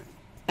government.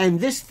 And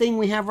this thing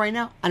we have right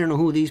now, I don't know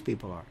who these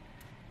people are.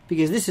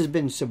 Because this has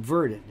been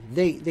subverted.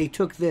 They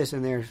took this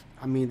and I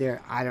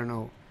don't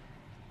know.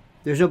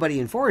 There's nobody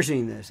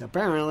enforcing this.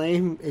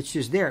 Apparently, it's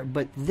just there.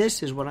 But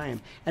this is what I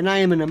am. And I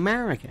am an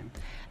American.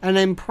 And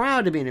I'm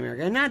proud to be an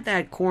American. And not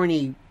that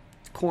corny,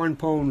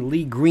 cornpone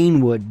Lee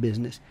Greenwood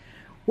business.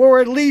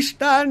 Or at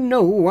least I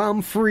know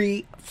I'm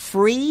free.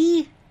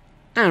 Free?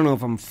 I don't know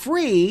if I'm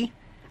free.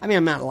 I mean,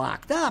 I'm not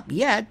locked up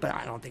yet, but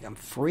I don't think I'm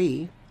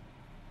free.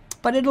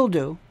 But it'll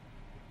do.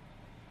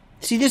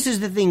 See, this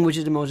is the thing which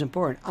is the most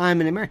important. I'm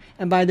an American.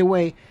 And by the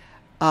way,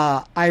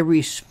 I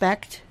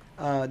respect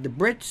the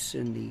Brits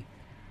and the...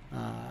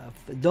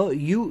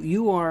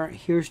 you are,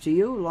 here's to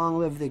you, long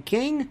live the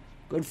king,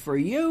 good for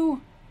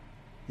you.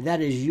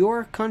 That is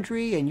your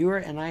country,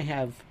 and I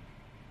have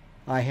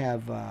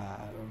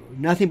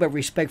nothing but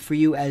respect for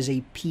you as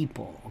a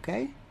people,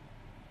 okay?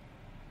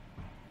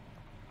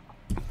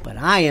 But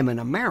I am an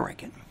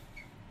American.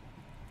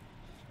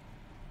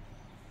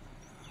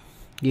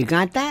 You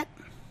got that?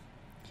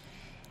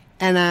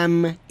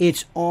 And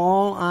it's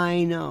all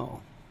I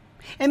know.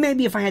 And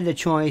maybe if I had the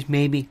choice,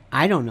 maybe,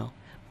 I don't know,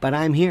 but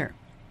I'm here.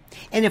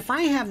 And if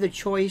I have the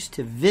choice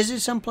to visit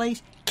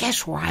someplace,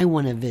 guess where I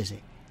want to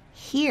visit?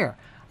 Here.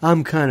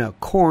 I'm kind of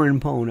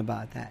cornpone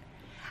about that.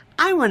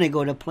 I want to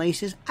go to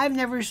places I've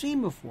never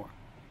seen before.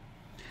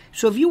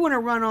 So if you want to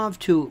run off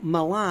to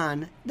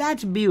Milan,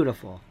 that's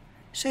beautiful.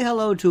 Say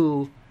hello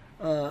to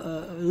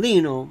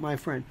Lino, my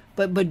friend.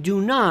 But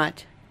do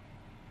not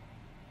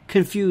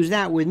confuse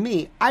that with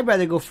me. I'd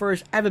rather go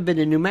first. I haven't been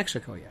to New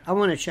Mexico yet. I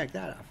want to check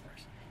that out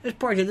first. There's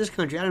parts of this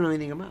country I don't know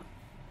anything about.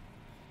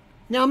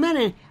 Now, I'm not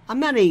a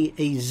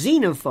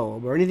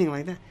xenophobe or anything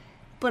like that,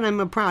 but I'm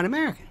a proud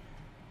American.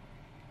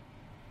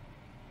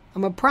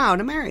 I'm a proud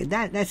American.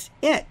 That's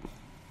it.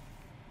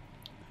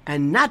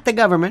 And not the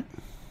government,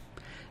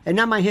 and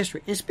not my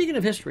history. And speaking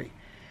of history,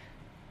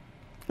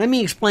 let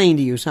me explain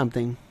to you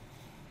something.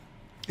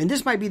 And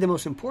this might be the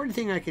most important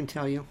thing I can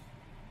tell you,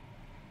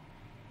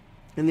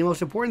 and the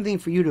most important thing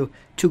for you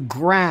to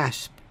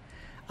grasp,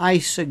 I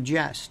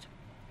suggest.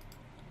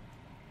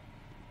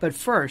 But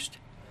first,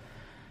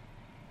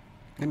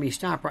 let me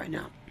stop right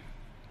now.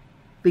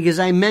 Because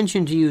I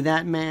mentioned to you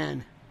that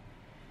man,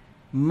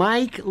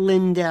 Mike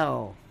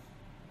Lindell.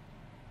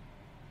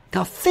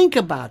 Now think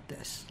about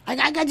this.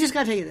 I just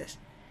got to tell you this.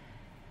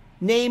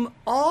 Name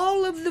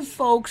all of the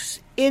folks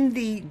in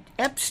the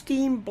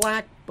Epstein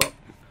Black Book.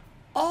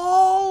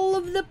 All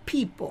of the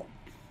people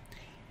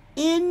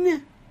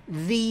in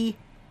the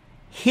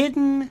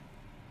hidden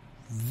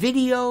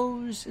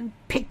videos and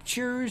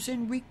pictures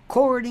and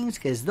recordings,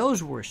 because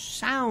those were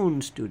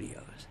sound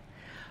studios.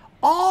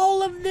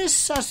 All of the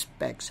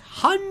suspects,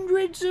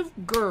 hundreds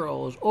of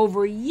girls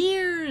over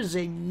years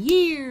and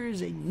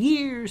years and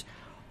years,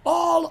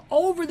 all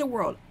over the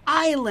world,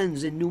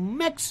 islands in New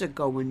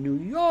Mexico and New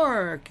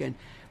York and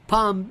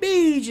Palm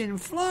Beach and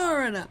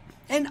Florida,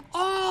 and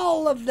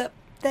all of the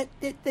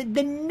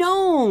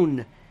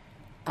known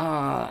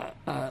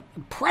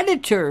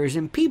predators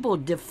and people,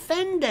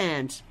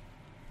 defendants,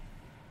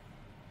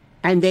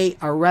 and they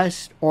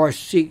arrest or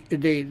seek,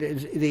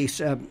 they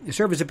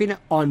serve a subpoena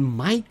on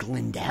Mike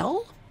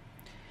Lindell?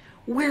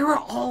 Where are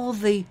all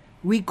the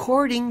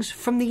recordings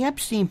from the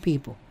Epstein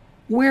people?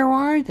 Where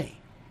are they?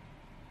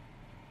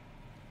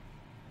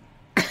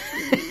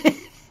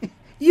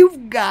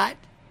 You've got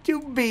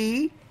to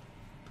be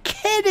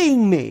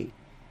kidding me.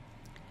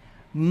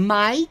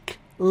 Mike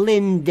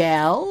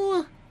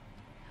Lindell?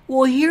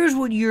 Well, here's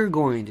what you're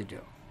going to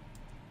do.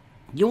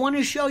 You want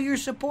to show your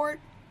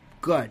support?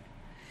 Good.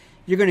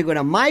 You're going to go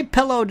to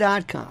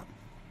mypillow.com.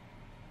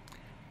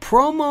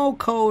 Promo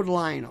code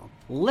Lionel.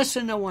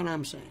 Listen to what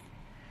I'm saying.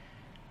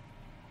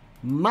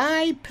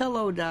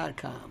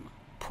 mypillow.com.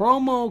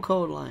 Promo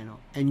code Lionel.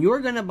 And you're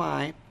going to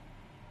buy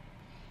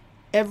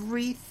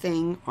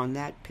everything on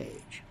that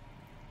page.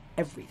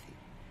 Everything.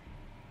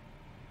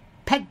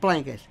 Pet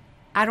blankets.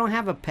 I don't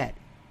have a pet.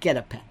 Get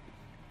a pet.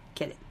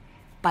 Get it.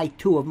 Buy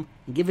 2 of them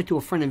and give it to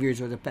a friend of yours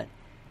with a pet.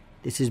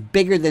 This is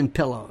bigger than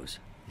pillows.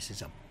 This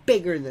is a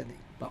bigger than...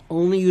 But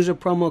only use a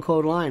promo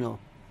code Lionel.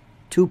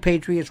 2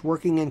 patriots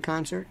working in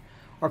concert.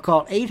 Or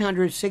call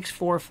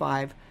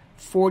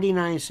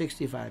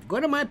 800-645-4965. Go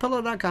to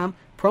mypillow.com.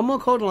 Promo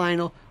code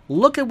Lionel.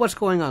 Look at what's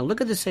going on. Look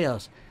at the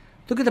sales.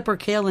 Look at the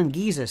Percale and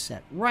Giza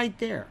set. Right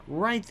there.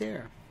 Right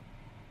there.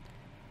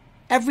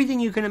 Everything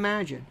you can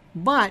imagine.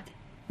 But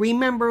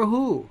remember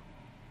who?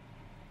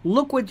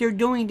 Look what they're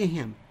doing to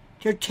him.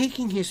 They're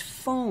taking his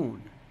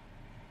phone.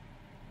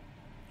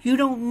 You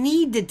don't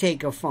need to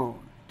take a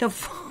phone. The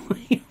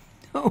phone...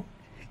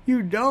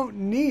 You don't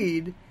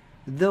need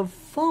the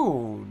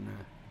phone.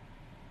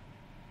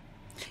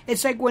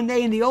 It's like when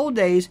they, in the old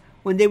days,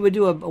 when they would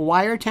do a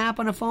wiretap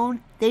on a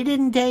phone, they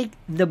didn't take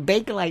the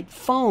Bakelite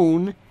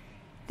phone.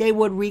 They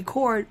would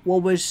record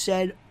what was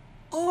said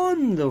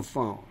on the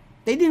phone.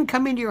 They didn't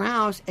come into your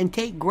house and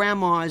take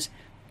grandma's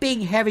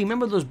big, heavy,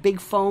 remember those big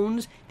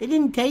phones? They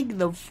didn't take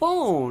the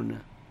phone.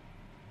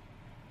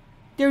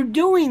 They're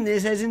doing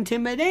this as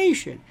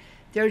intimidation.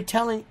 They're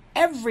telling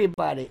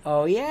everybody,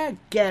 oh yeah,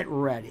 get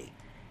ready.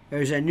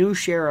 There's a new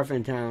sheriff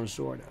in town,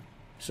 sort of.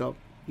 So,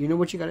 you know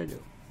what you got to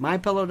do.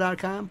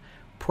 MyPillow.com,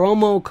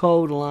 promo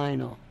code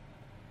Lionel.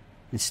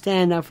 and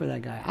stand up for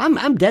that guy.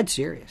 I'm dead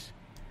serious.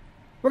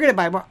 We're going to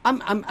buy more.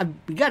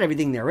 We got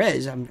everything there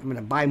is. I'm going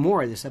to buy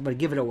more of this. I'm going to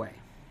give it away.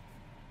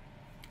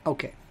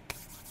 Okay.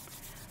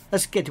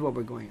 Let's get to what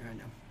we're going right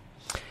now.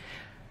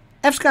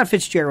 F. Scott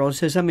Fitzgerald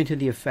says something to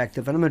the effect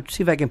of, and I'm going to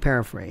see if I can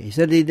paraphrase,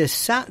 that the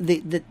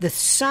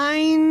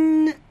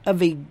sign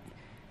of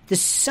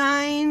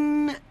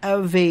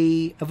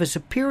a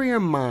superior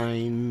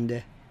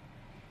mind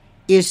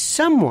is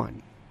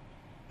someone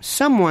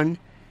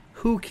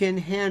who can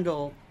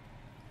handle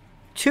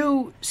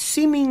two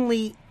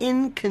seemingly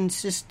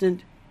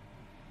inconsistent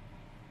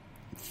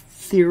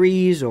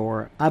theories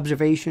or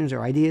observations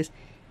or ideas,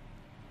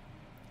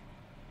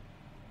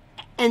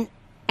 and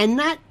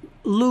not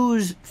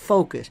lose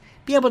focus.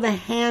 Be able to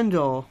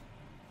handle.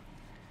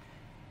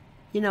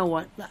 You know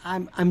what?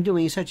 I'm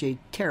doing such a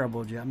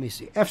terrible job. Let me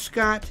see. F.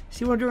 Scott.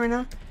 See what I'm doing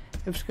now?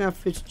 F. Scott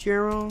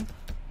Fitzgerald.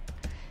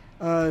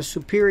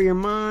 Superior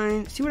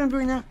mind. See what I'm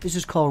doing now? This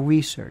is called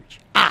research.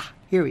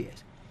 Here he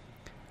is.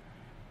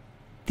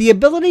 The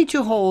ability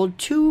to hold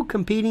two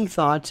competing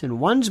thoughts in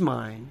one's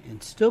mind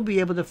and still be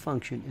able to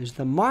function is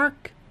the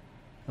mark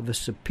of a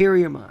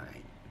superior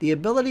mind. The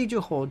ability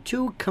to hold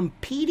two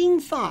competing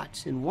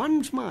thoughts in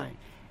one's mind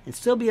and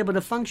still be able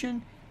to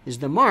function is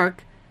the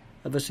mark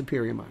of a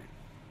superior mind.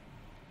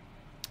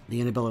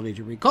 The inability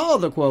to recall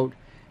the quote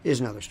is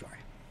another story.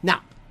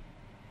 Now,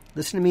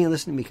 listen to me and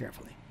listen to me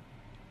carefully.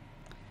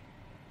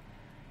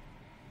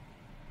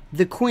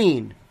 The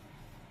Queen.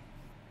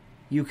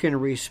 You can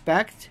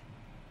respect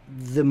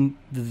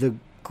the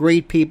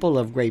great people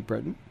of Great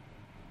Britain.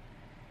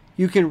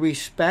 You can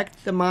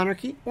respect the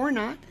monarchy or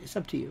not. It's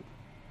up to you.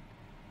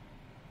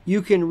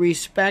 You can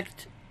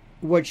respect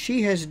what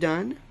she has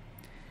done.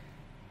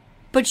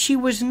 But she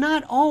was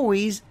not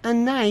always a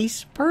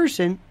nice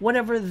person,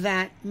 whatever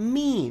that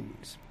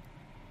means.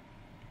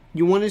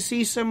 You want to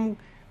see some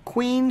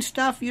Queen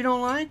stuff you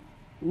don't like?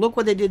 Look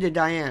what they did to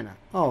Diana.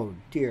 Oh,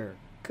 dear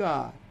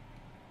God.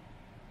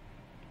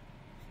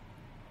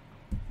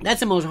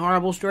 That's the most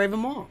horrible story of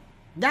them all.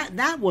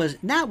 That was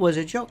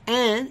a joke.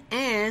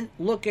 And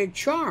look at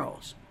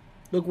Charles.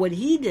 Look what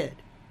he did.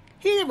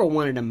 He never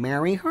wanted to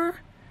marry her.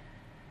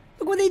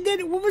 Look what they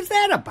did. What was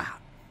that about?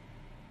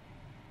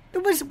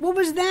 What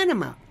was that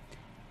about?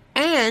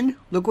 And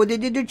look what they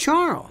did to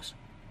Charles.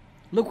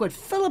 Look what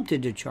Philip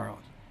did to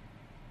Charles.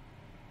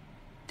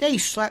 They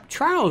slapped.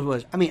 Charles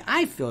was,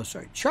 I feel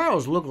sorry.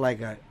 Charles looked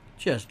like a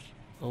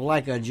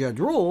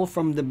jadrul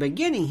from the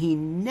beginning. He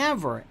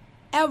never,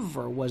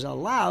 ever was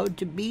allowed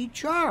to be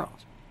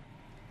Charles.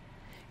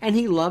 And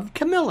he loved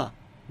Camilla,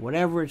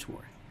 whatever it's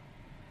worth.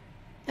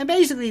 And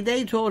basically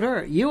they told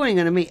her, you're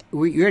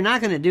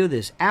not going to do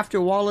this. After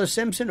Wallace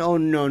Simpson, oh,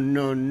 no.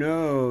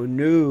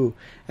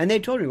 And they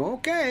told her,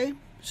 okay.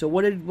 So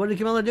what did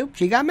Camilla do?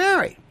 She got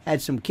married,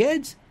 had some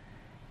kids.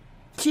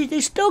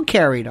 They still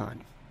carried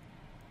on.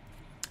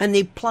 And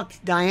they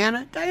plucked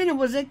Diana. Diana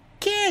was a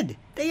kid.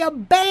 They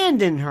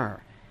abandoned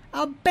her.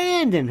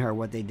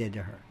 What they did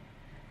to her.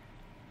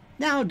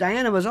 Now,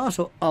 Diana was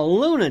also a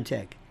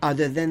lunatic.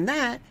 Other than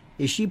that,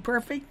 is she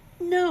perfect?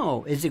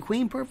 No. Is the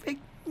Queen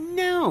perfect?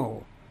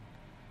 No.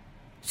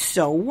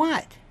 So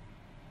what?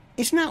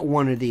 It's not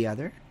one or the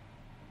other.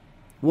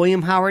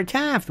 William Howard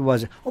Taft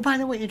wasn't. Oh, by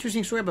the way,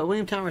 interesting story about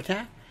William Howard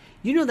Taft.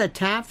 You know that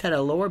Taft had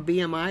a lower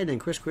BMI than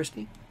Chris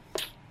Christie?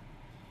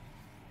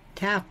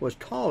 Taft was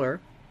taller.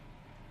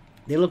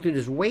 They looked at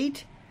his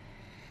weight,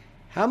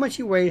 how much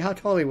he weighed, how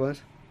tall he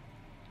was.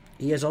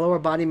 He has a lower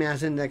body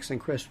mass index than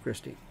Chris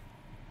Christie.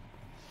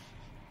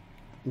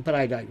 But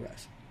I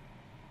digress.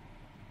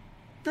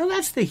 Now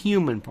that's the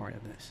human part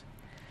of this.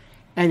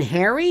 And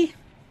Harry?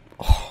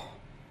 Oh,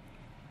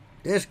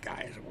 this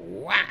guy is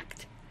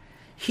whacked.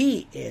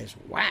 He is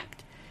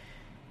whacked.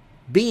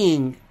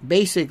 Being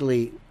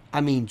basically,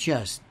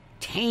 just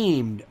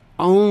tamed,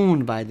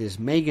 owned by this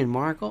Meghan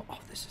Markle. Oh,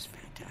 this is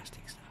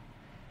fantastic stuff.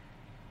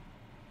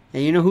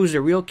 And you know who's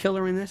the real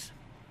killer in this?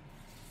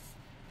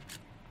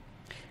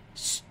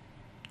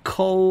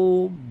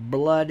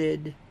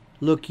 Cold-blooded,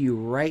 look you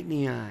right in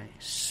the eye,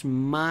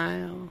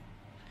 smile,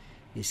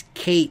 is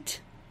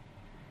Kate.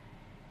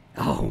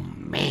 Oh,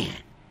 man.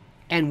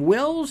 And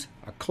Wills,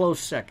 a close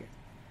second.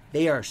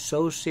 They are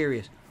so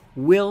serious.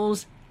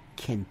 Wills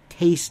can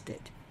taste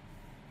it.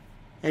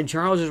 And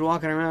Charles is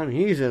walking around and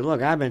he says,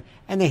 look, and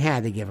they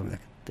had to give him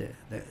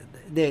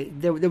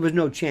there was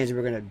no chance they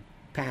were going to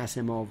pass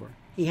him over.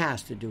 He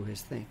has to do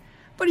his thing.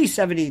 But he's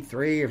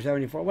 73 or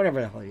 74,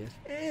 whatever the hell he is.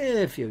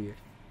 A few years.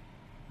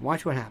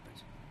 Watch what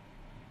happens.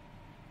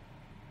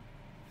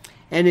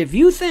 And if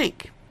you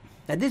think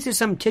that this is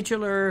some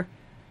titular,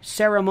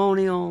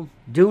 ceremonial,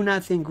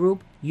 do-nothing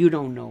group, you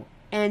don't know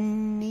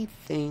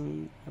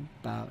anything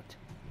about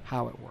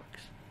how it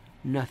works.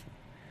 Nothing.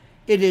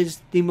 It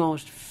is the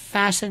most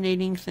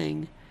fascinating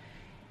thing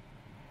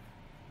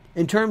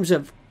in terms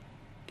of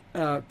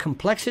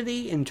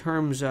complexity, in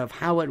terms of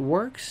how it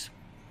works.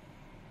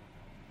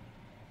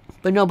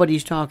 But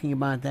nobody's talking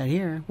about that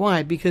here.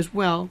 Why? Because,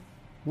 we're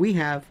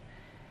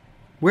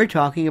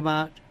talking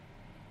about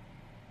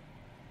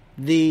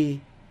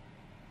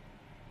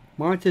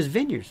Martha's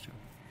Vineyard story.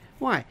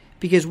 Why?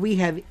 Because we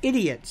have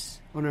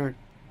idiots on our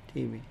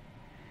TV.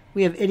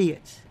 We have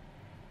idiots.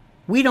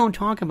 We don't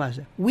talk about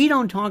it. We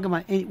don't talk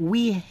about it.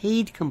 We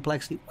hate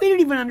complexity. We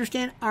don't even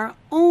understand our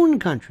own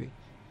country.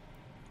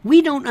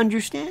 We don't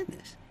understand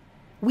this.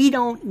 We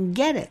don't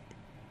get it.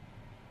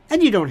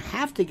 And you don't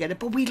have to get it,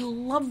 but we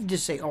love to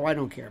say, oh, I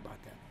don't care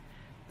about that.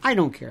 I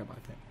don't care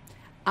about that.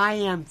 I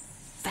am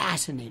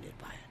fascinated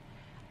by it.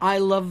 I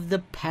love the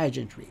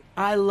pageantry.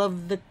 I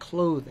love the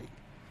clothing.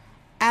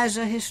 As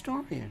a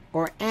historian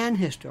or an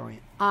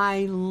historian,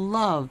 I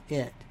love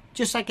it.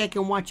 Just like I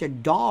can watch a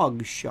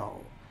dog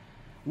show.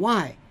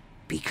 Why?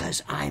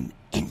 Because I'm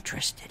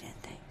interested in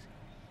things.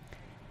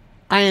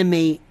 I am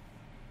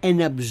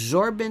an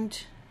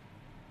absorbent.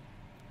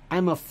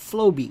 I'm a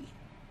Floby.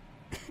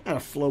 Not a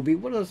Floby.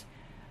 What is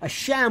a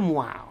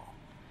ShamWow?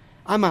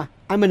 I'm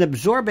an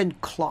absorbent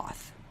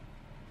cloth.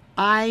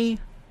 I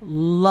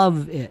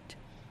love it.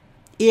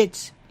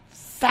 It's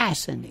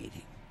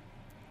fascinating.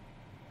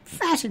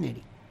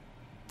 Fascinating.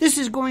 This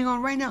is going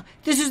on right now.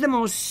 This is the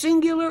most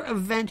singular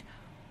event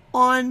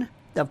on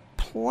the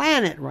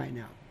planet right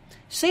now.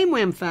 Same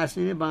way I'm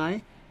fascinated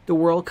by the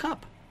World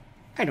Cup.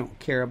 I don't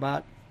care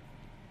about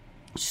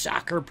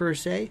soccer per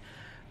se,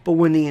 but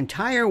when the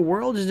entire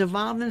world is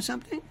involved in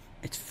something,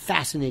 it's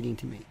fascinating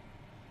to me.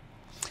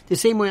 The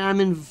same way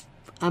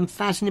I'm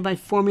fascinated by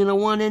Formula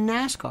One and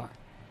NASCAR.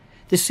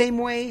 The same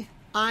way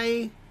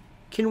I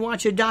can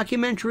watch a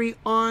documentary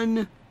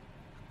on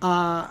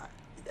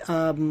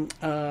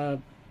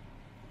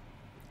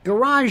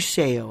garage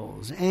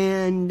sales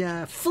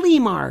and flea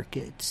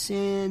markets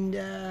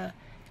and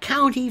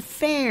county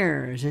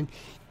fairs and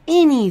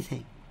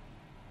anything.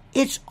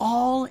 It's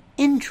all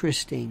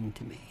interesting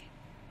to me.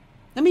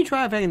 Let me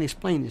try if I can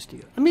explain this to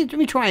you. Let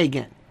me try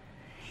again.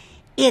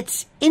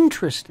 It's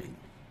interesting.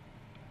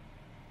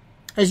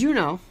 As you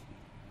know,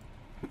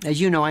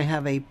 I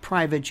have a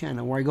private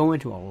channel where I go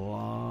into a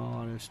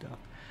lot of stuff.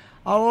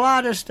 A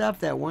lot of stuff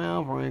that,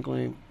 well,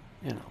 frankly,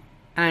 I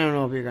don't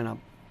know if you're going to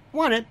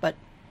want it, but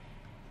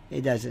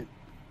it doesn't.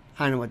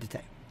 I don't know what to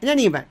tell you. In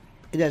any event,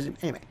 it doesn't.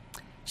 Anyway,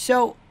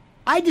 so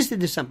I just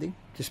did something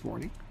this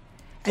morning,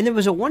 and there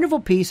was a wonderful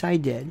piece I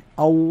did,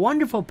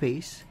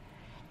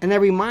 and I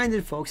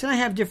reminded folks, and I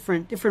have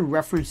different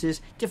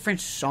references,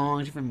 different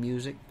songs, different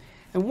music,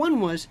 and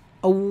one was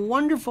a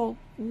wonderful,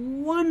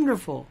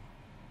 wonderful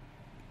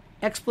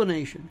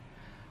explanation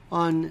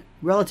on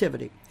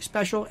relativity,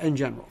 special and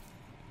general.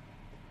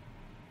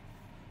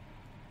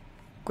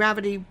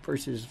 Gravity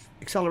versus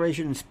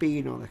acceleration and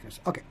speed and all that kind of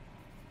stuff. Okay.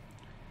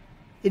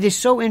 It is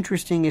so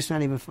interesting, it's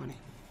not even funny.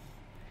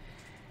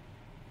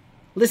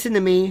 Listen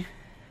to me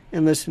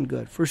and listen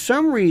good. For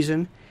some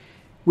reason,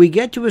 we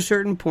get to a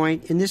certain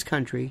point in this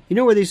country, you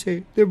know where they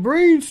say, the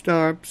brain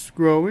stops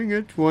growing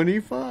at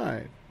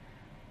 25.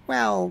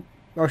 Well,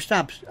 or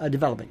stops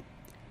developing.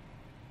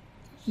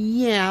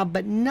 Yeah,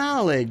 but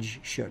knowledge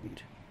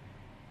shouldn't.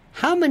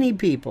 How many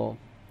people,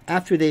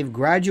 after they've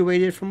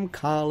graduated from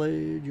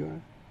college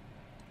or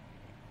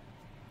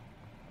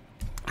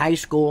high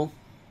school,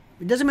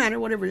 it doesn't matter,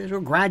 whatever it is, or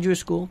graduate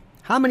school,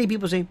 how many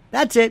people say,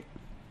 that's it?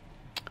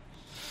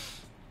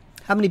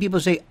 How many people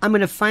say, I'm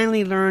going to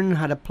finally learn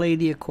how to play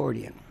the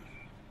accordion.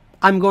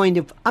 I'm going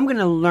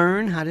to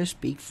learn how to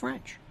speak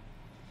French.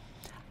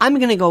 I'm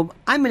going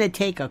to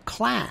take a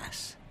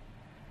class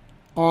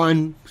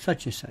on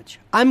such and such.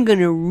 I'm going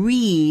to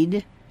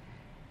read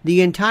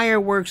the entire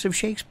works of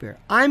Shakespeare.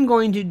 I'm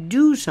going to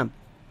do something.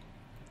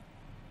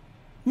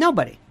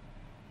 Nobody.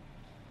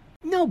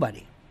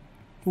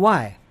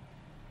 Why?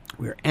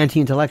 We're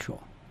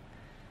anti-intellectual.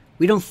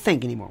 We don't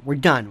think anymore. We're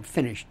done. We're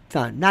finished.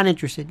 Done. Not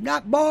interested.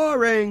 Not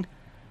boring.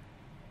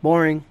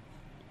 Boring.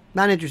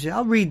 Not interested.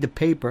 I'll read the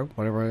paper,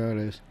 whatever that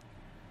is.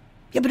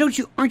 Yeah, but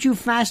aren't you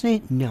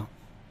fascinated? No.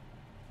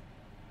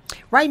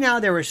 Right now,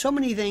 there are so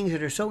many things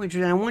that are so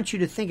interesting. I want you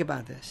to think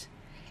about this.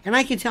 And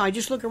I can tell, I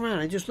just look around.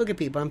 I just look at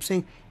people. I'm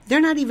saying,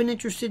 they're not even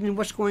interested in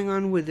what's going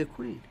on with the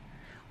Queen.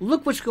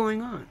 Look what's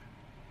going on.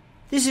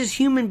 This is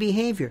human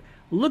behavior.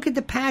 Look at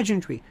the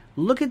pageantry.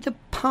 Look at the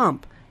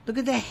pomp. Look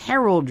at the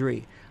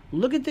heraldry.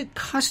 Look at the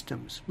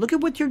customs. Look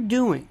at what they're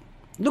doing.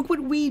 Look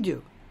what we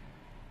do.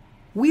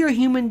 We are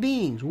human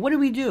beings. What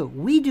do?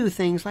 We do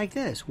things like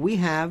this. We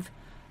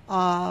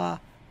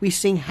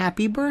sing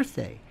happy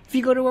birthday. If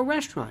you go to a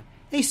restaurant,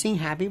 they sing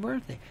happy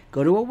birthday.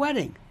 Go to a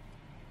wedding.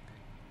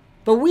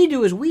 But we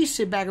do is we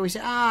sit back and we say,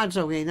 it's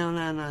okay. No.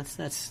 No.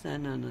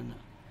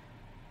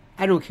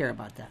 I don't care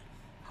about that.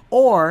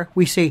 Or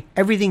we say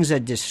everything's a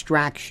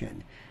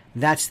distraction.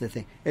 That's the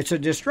thing. It's a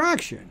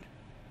distraction.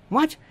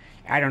 What?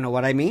 I don't know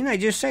what I mean. I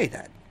just say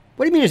that.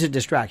 What do you mean it's a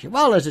distraction?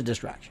 Well, it's a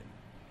distraction.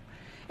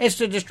 It's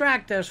to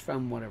distract us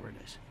from whatever it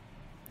is.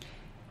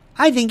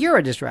 I think you're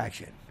a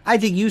distraction. I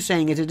think you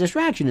saying it's a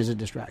distraction is a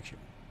distraction.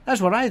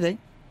 That's what I think.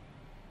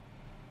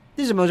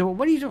 This is the most,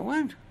 what are you doing?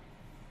 What?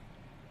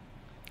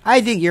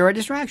 I think you're a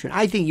distraction.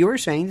 I think you're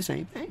saying the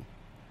same thing.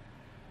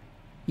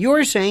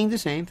 You're saying the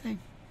same thing.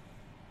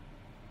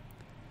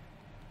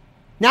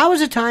 Now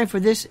is the time for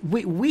this.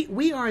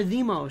 We are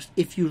the most,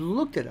 if you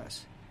looked at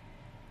us,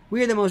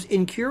 We are the most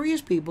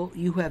incurious people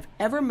you have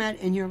ever met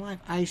in your life.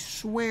 I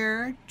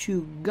swear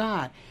to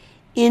God.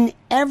 In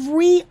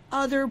every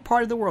other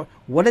part of the world,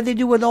 what do they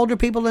do with older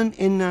people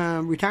in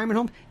retirement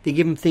homes? They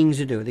give them things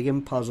to do. They give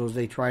them puzzles.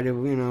 They try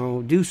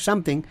to, do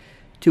something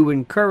to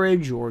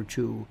encourage or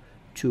to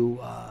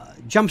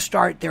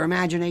jumpstart their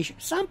imagination.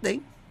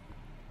 Something.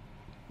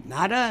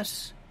 Not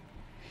us.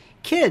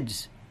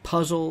 Kids,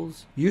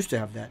 puzzles, used to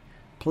have that.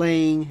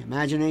 Playing,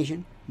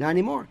 imagination. Not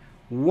anymore.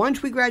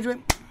 Once we graduate,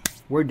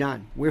 we're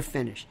done. We're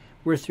finished.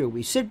 We're through.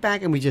 We sit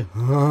back and we just,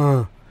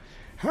 I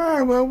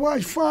want to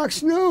watch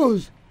Fox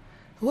News.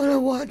 I want to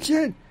watch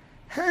it.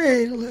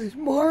 Hey, there's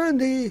more on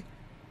the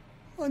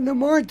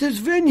Martha's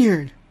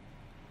Vineyard.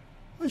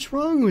 What's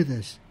wrong with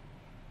this?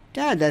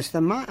 Dad, that's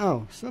the mouse.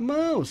 Oh, it's the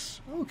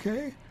mouse.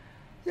 Okay.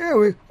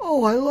 I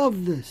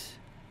love this.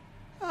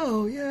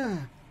 Oh,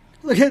 yeah.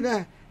 Look at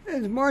that.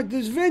 It's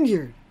Martha's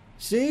Vineyard.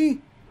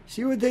 See?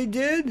 See what they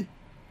did?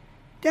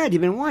 Dad,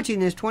 you've been watching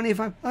this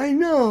 25... I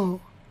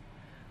know.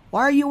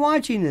 Why are you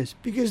watching this?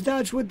 Because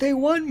that's what they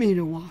want me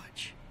to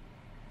watch.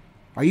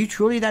 Are you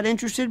truly that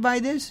interested by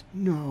this?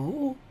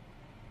 No.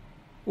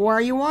 Why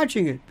are you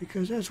watching it?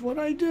 Because that's what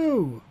I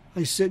do.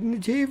 I sit in the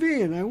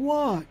TV and I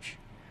watch.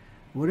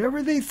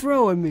 Whatever they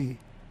throw at me,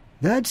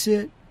 that's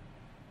it.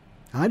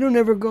 I don't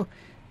ever go,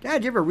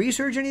 Dad, you ever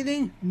research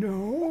anything?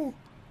 No.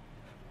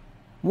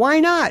 Why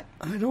not?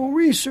 I don't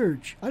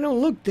research. I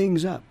don't look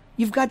things up.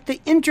 You've got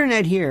the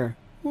internet here.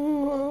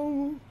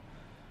 Well,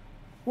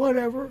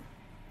 whatever.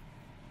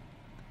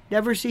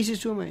 Never ceases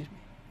to amaze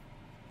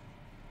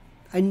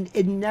me.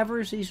 It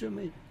never ceases to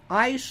amaze me.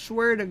 I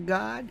swear to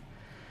God,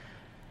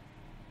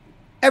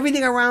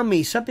 everything around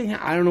me, something,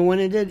 I don't know when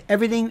it did,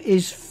 everything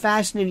is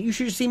fascinating. You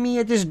should see me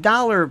at this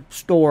dollar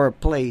store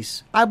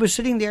place. I was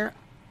sitting there.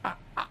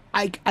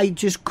 I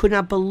just could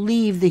not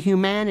believe the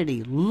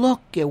humanity.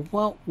 Look at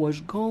what was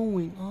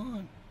going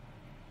on.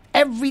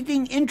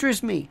 Everything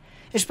interests me,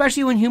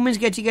 especially when humans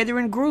get together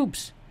in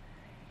groups.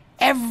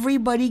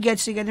 Everybody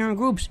gets together in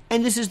groups,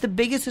 and this is the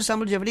biggest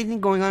assemblage of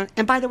anything going on.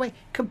 And by the way,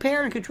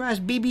 compare and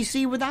contrast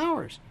BBC with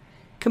ours.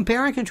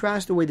 Compare and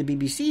contrast the way the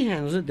BBC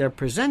handles it, their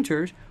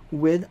presenters,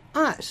 with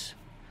us.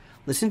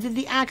 Listen to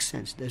the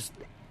accents.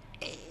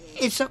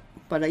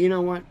 But you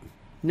know what?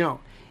 No.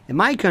 In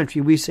my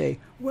country, we say,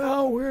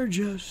 well, we're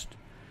just,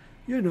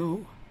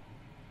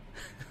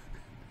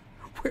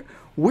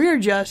 we're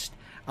just,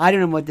 I don't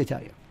know what to tell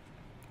you.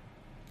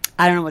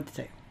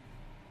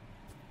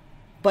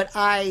 But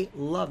I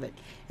love it.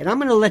 And I'm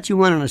going to let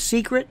you in on a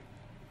secret.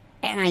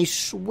 And I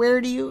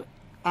swear to you,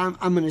 I'm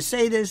going to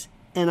say this,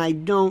 and I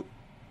don't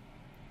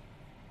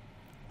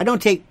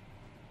take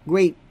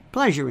great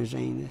pleasure in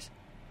saying this.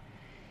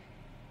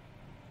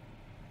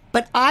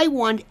 But I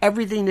want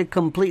everything to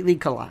completely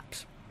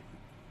collapse.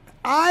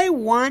 I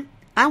want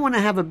to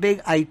have a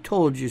big I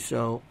told you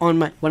so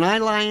on when I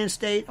lie in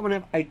state, I want to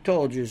have I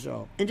told you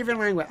so. In different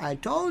language. I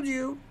told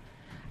you.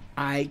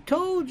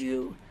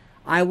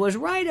 I was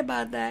right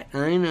about that.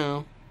 I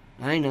know.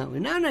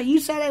 No,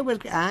 you said I was,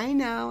 I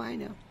know.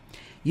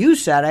 You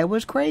said I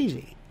was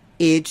crazy.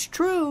 It's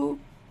true.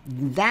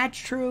 That's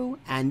true,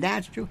 and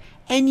that's true.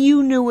 And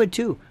you knew it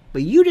too.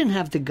 But you didn't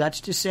have the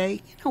guts to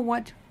say, you know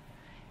what?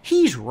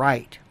 He's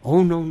right.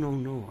 Oh, no.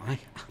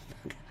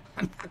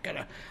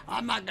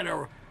 I'm not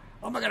gonna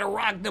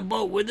rock the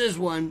boat with this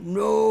one.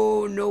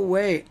 No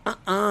way.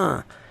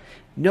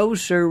 No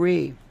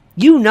siree.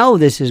 You know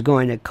this is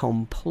going to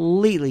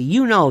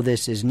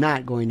this is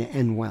not going to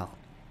end well.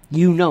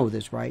 You know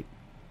this, right?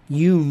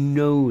 You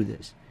know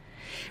this.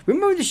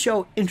 Remember the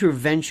show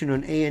Intervention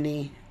on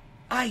A&E?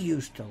 I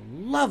used to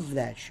love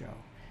that show.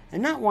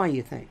 And not why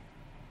you think.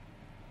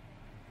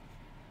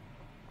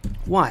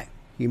 Why?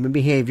 Human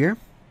behavior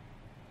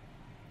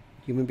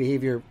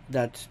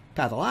that's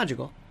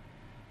pathological.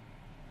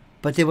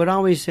 But they would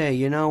always say,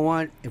 you know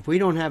what? If we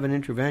don't have an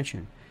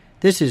intervention,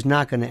 this is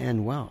not going to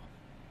end well.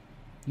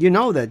 You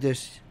know that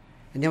this,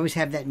 and they always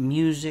have that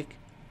music.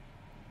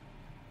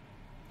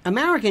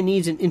 America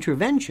needs an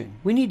intervention.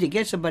 We need to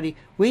get somebody,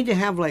 we need to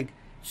have I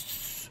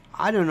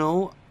don't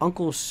know,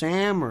 Uncle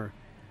Sam or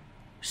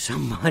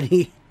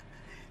somebody,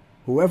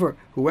 whoever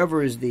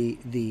is the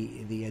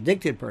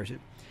addicted person,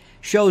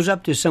 shows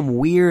up to some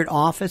weird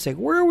office, like,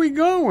 where are we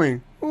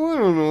going? Oh, I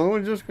don't know,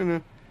 we're just going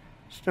to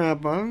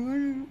stop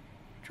on,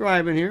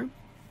 driving here.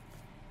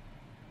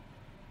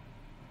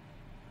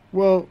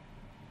 Well,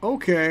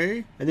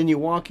 okay. And then you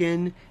walk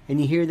in and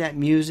you hear that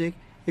music.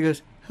 He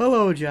goes,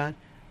 hello, John.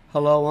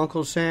 Hello,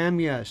 Uncle Sam.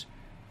 Yes.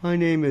 My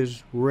name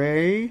is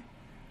Ray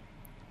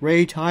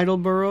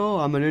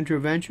Tittleborough. I'm an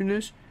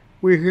interventionist.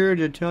 We're here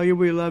to tell you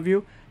we love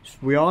you.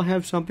 We all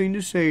have something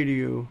to say to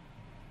you.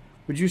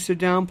 Would you sit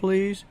down,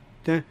 please?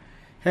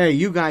 Hey,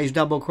 you guys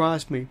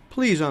double-crossed me.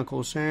 Please,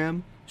 Uncle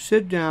Sam,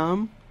 sit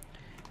down.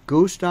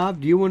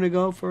 Gustav, do you want to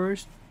go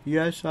first?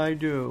 Yes, I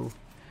do.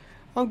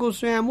 Uncle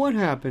Sam, what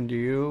happened to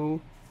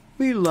you?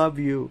 We love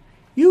you.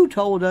 You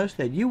told us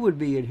that you would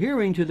be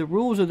adhering to the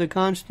rules of the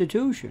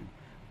Constitution,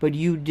 but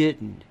you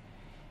didn't.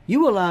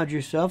 You allowed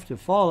yourself to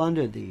fall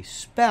under the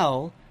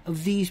spell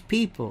of these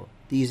people,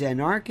 these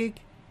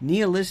anarchic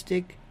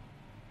nihilistic,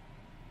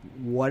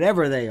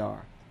 whatever they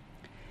are.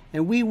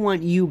 And we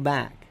want you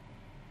back.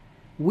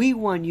 We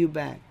want you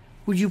back.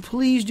 Would you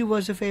please do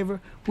us a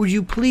favor? Would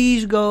you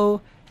please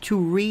go to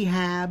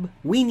rehab?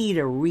 We need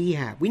a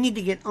rehab. We need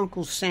to get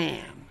Uncle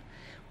Sam.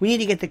 We need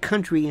to get the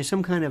country in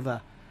some kind of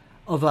a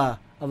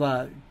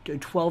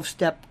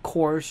 12-step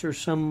course or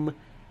some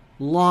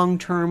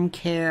long-term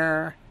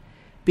care,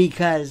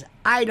 because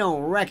I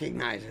don't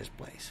recognize this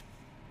place.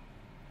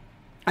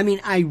 I mean,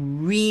 I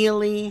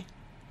really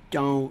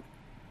don't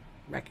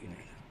recognize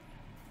it.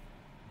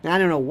 Now, I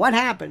don't know what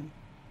happened.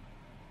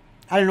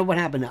 I don't know what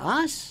happened to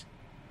us.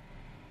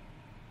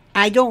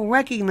 I don't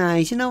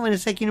recognize, and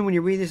it's like, when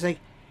you read this, like,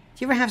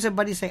 do you ever have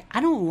somebody say, I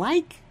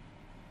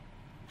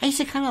used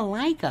to kind of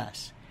like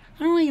us.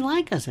 I don't really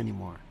like us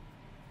anymore.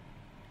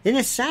 And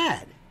it's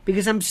sad,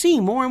 because I'm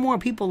seeing more and more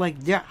people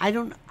like, do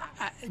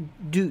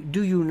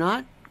you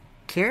not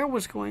care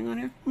what's going on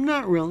here?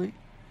 Not really.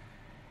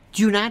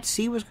 Do you not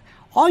see what's...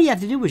 All you have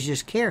to do is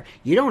just care.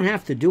 You don't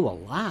have to do a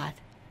lot.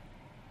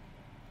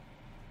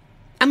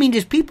 I mean,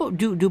 do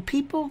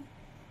people...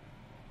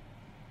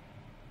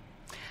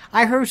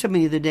 I heard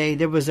something the other day.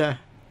 There was a...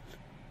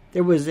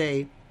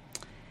 I'm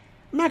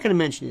not going to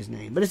mention his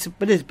name, but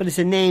it's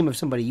a name of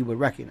somebody you would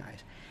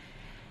recognize.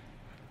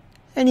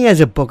 And he has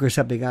a book or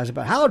something, guys,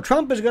 about how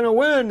Trump is going to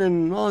win,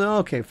 and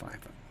okay, fine.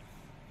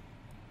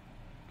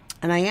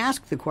 And I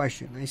asked the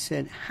question. I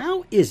said,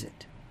 how is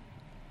it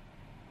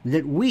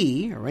that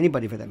we, or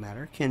anybody for that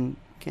matter, can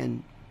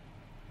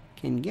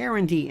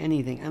guarantee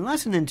anything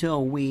unless and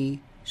until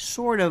we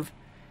sort of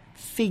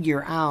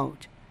figure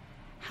out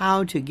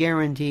how to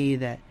guarantee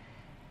that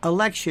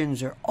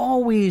elections are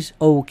always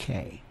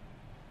okay?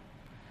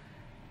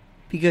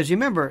 Because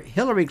remember,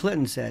 Hillary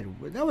Clinton said,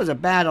 that was a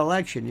bad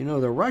election.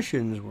 The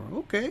Russians were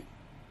okay.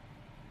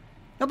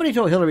 Nobody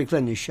told Hillary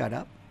Clinton to shut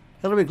up.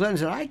 Hillary Clinton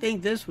said, I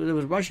think there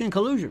was Russian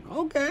collusion.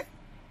 Okay.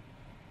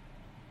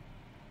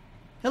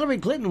 Hillary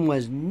Clinton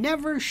was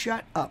never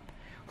shut up.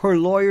 Her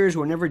lawyers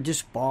were never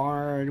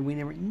disbarred.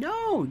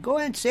 No, go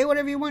ahead, say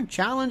whatever you want,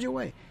 challenge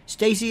away.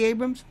 Stacey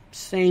Abrams,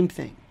 same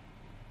thing.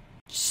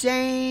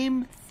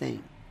 Same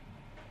thing.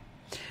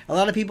 A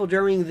lot of people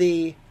during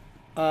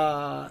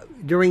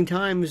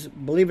times,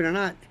 believe it or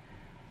not,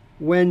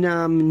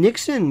 when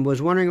Nixon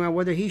was wondering about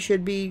whether he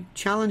should be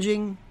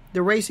challenging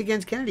the race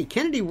against Kennedy.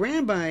 Kennedy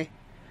ran by,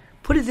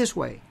 put it this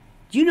way,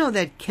 do you know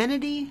that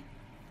Kennedy's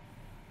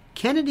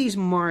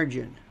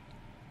margin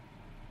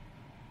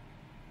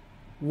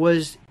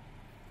was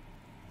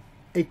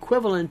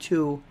equivalent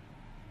to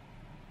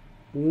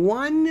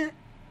one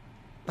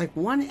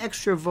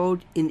extra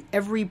vote in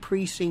every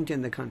precinct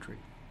in the country?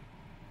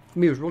 For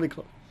me, it was really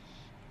close.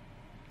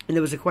 And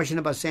there was a question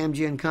about Sam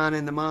Giancana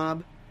and the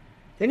mob.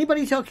 Did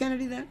anybody tell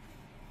Kennedy that?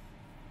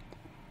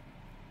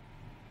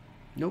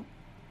 Nope.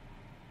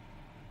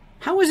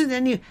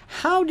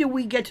 How do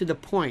we get to the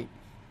point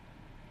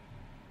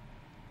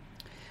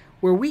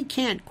where we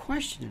can't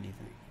question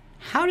anything?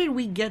 How did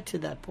we get to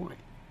that point?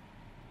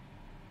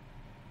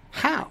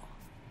 How?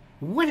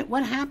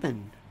 What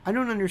happened? I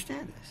don't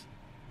understand this.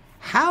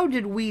 How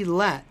did we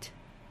let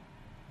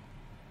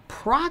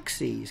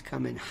proxies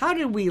come in? How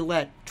did we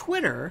let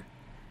Twitter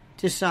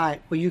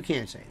decide, well, you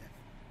can't say that?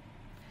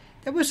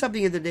 There was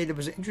something the other day, there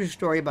was an interesting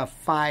story about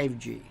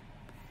 5G.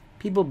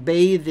 People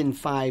bathed in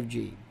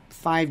 5G,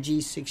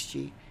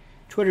 6G.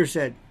 Twitter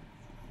said,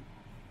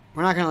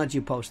 we're not going to let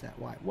you post that.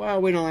 Why?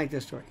 Well, we don't like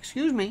this story.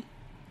 Excuse me.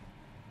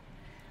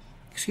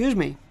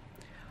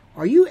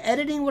 Are you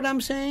editing what I'm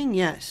saying?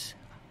 Yes.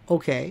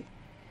 Okay.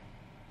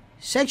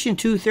 Section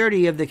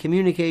 230 of the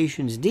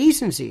Communications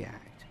Decency Act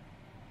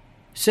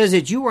says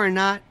that you are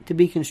not to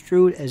be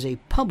construed as a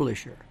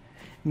publisher,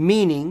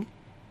 meaning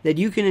that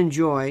you can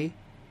enjoy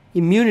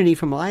immunity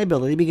from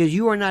liability because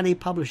you are not a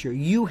publisher.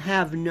 You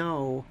have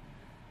no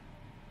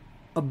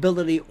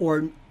ability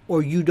or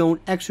you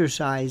don't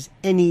exercise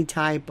any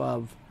type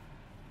of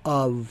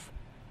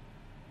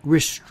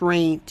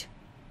restraint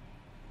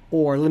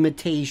or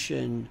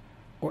limitation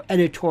or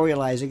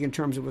editorializing in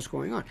terms of what's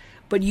going on.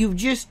 But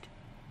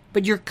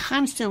you're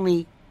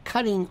constantly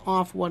cutting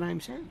off what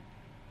I'm saying.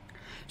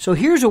 So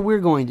here's what we're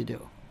going to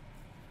do.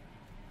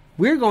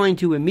 We're going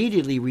to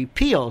immediately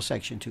repeal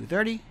Section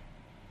 230,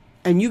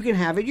 and you can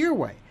have it your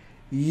way.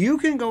 You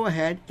can go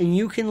ahead and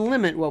you can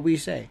limit what we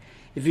say.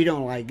 If you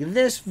don't like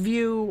this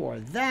view or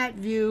that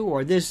view,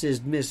 or this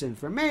is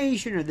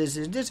misinformation, or this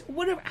is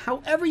whatever,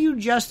 however you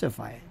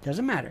justify it,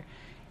 doesn't matter.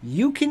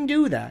 You can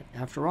do that.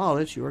 After all,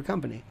 it's your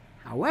company.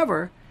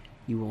 However,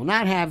 you will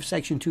not have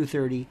Section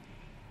 230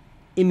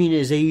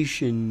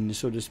 immunization,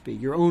 so to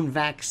speak, your own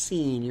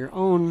vaccine, your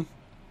own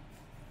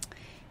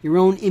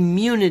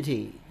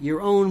immunity,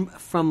 your own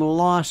from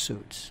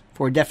lawsuits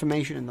for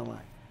defamation and the like.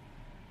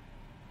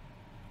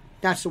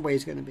 That's the way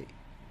it's going to be.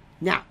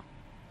 Now,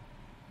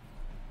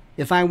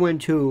 if I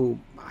went to,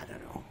 I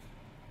don't know,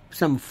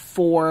 some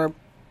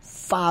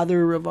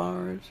forefather of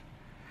ours,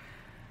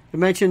 I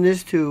mentioned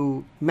this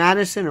to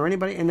Madison or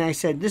anybody, and I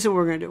said, this is what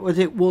we're going to do. Was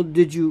it, well,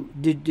 did you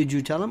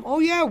tell him? Oh,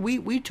 yeah,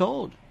 we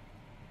told.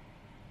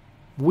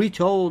 We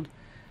told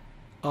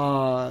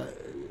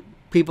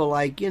People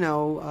like,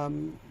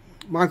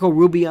 Marco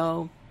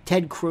Rubio,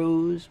 Ted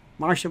Cruz,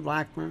 Marsha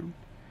Blackburn,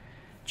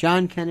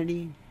 John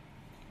Kennedy,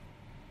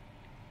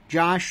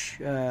 Josh,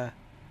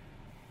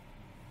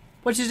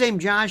 what's his name?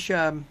 Josh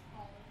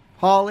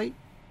Hawley.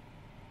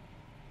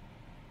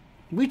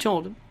 We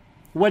told them.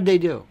 What'd they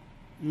do?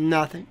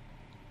 Nothing.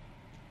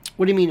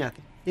 What do you mean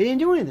nothing? They didn't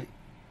do anything.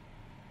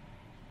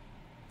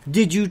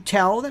 Did you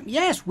tell them?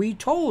 Yes, we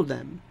told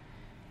them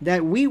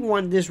that we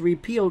want this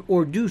repealed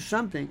or do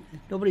something.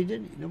 Nobody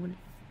did it. Nobody.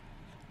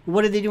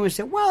 What did they do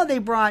instead? Well, they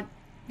brought,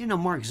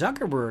 Mark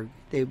Zuckerberg.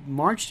 They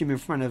marched him in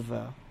front of...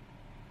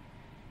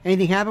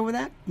 anything happened with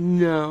that?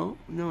 No,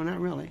 not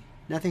really.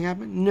 Nothing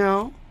happened?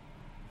 No,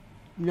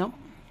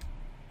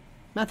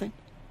 nothing.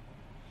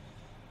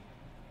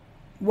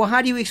 Well,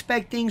 how do you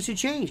expect things to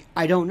change?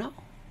 I don't know.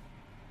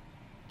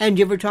 And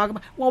do you ever talk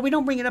about... Well, we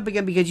don't bring it up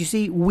again because, you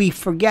see, we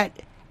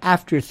forget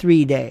after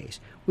 3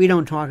 days. We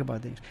don't talk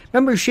about things.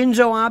 Remember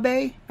Shinzo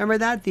Abe? Remember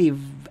that? The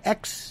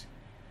ex...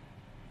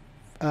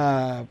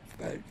 Prime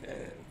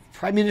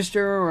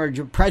Minister or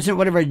President,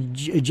 whatever,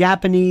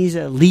 Japanese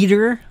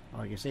leader.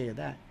 Oh, you say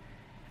that.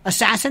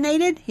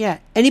 Assassinated? Yeah.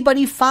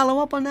 Anybody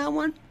follow up on that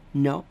one?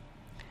 No.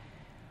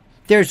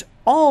 There's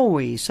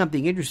always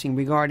something interesting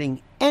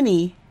regarding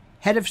any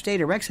head of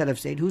state or ex-head of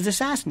state who's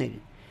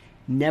assassinated.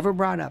 Never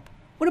brought up.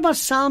 What about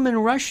Salman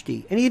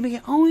Rushdie? And he'd be,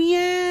 oh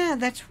yeah,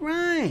 that's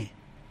right.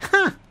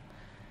 Huh.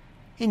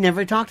 He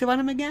never talked about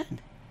him again.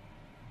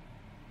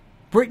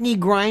 Brittany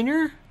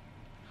Griner?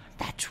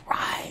 That's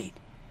right.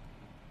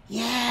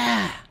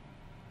 Yeah,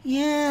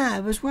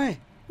 it was right.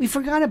 We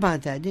forgot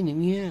about that, didn't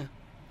we? Yeah.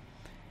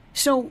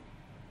 So,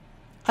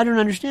 I don't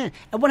understand.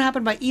 And what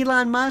happened by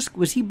Elon Musk?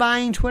 Was he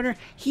buying Twitter?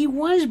 He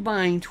was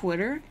buying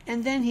Twitter,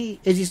 and then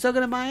is he still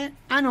going to buy it?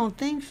 I don't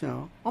think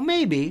so. Or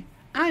maybe.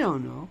 I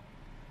don't know.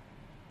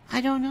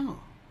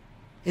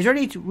 Is there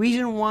any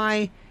reason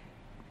why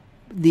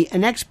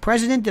an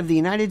ex-president of the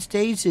United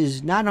States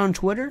is not on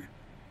Twitter?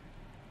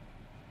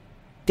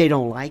 They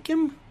don't like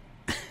him?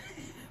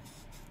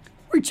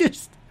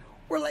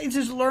 We're like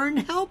this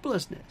learned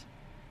helplessness.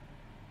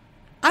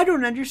 I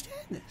don't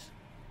understand this.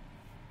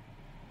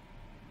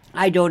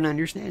 I don't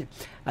understand it.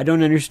 I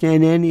don't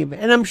understand any of it.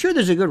 And I'm sure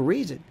there's a good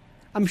reason.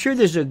 And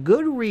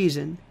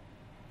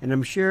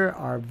I'm sure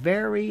our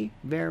very,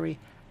 very,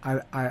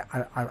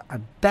 our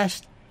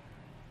best,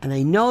 and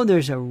I know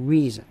there's a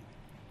reason.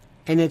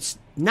 And it's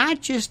not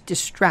just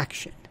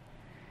distraction.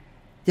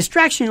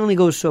 Distraction only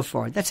goes so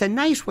far. That's a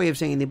nice way of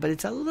saying it, but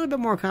it's a little bit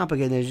more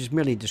complicated than just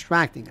merely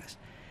distracting us.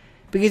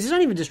 Because it's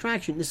not even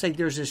distraction. It's like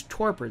there's this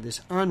torpor,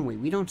 this ennui.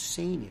 We don't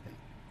say anything.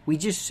 We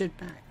just sit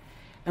back.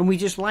 And we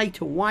just like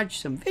to watch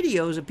some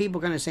videos of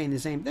people kind of saying the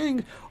same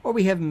things, or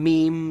we have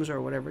memes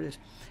or whatever it is.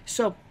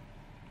 So,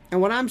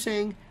 and what I'm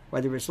saying,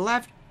 whether it's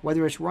left,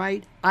 whether it's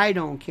right, I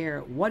don't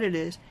care what it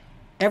is.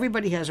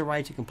 Everybody has a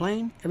right to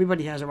complain.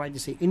 Everybody has a right to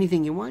say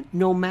anything you want,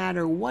 no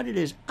matter what it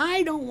is.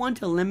 I don't want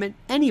to limit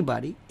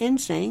anybody in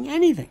saying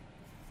anything.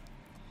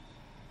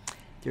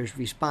 There's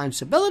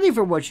responsibility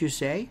for what you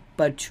say,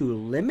 but to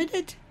limit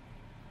it,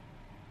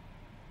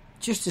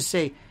 just to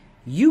say,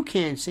 you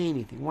can't say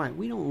anything. Why?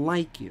 We don't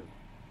like you.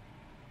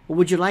 Well,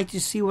 would you like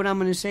to see what I'm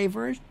going to say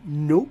first?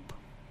 Nope.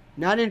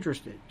 Not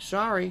interested.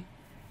 Sorry.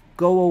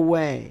 Go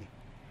away.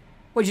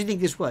 What do you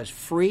think this was?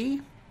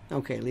 Free?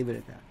 Okay, leave it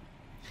at that.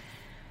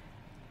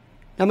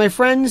 Now, my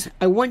friends,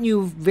 I want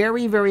you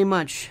very, very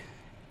much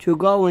to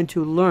go and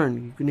to learn.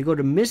 You're going to go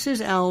to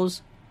Mrs.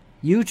 L's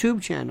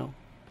YouTube channel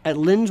at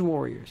Lynn's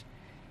Warriors.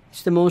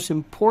 It's the most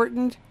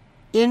important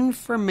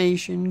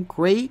information,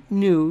 great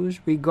news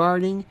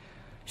regarding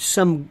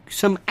some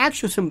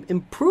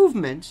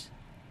improvements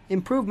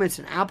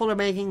that Apple are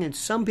making and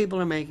some people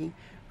are making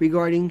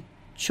regarding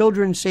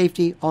children's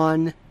safety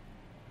on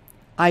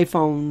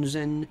iPhones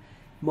and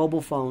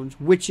mobile phones,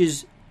 which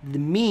is the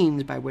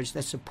means by which,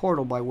 that's the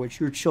portal by which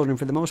your children,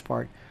 for the most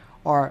part,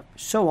 are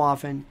so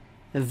often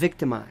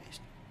victimized,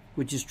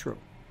 which is true.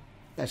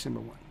 That's number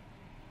one.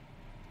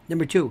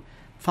 Number two,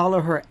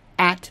 follow her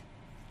at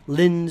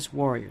Lynn's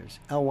Warriors,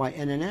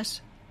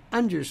 LYNNS_Warriors.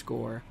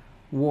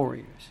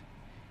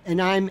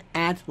 And I'm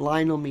at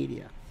Lionel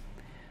Media.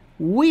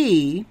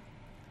 We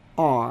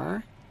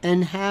are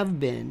and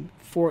have been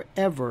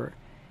forever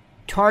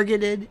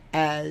targeted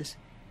as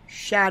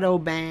shadow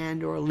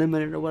banned or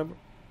limited or whatever.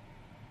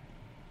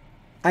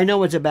 I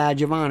know it's a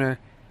badge of honor,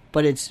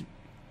 but it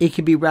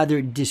can be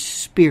rather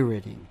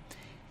dispiriting.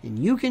 And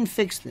you can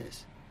fix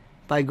this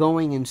by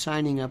going and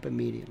signing up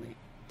immediately.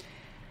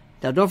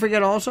 Now, don't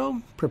forget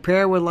also,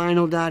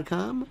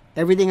 preparewithlionel.com.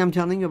 Everything I'm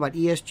telling you about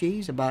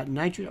ESGs, about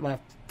nitrogen,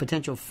 about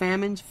potential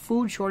famines,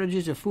 food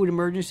shortages, or food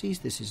emergencies.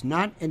 This is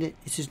not an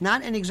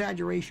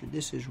exaggeration.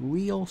 This is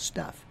real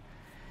stuff.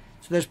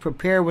 So that's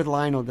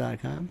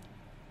preparewithlionel.com.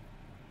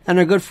 And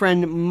our good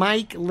friend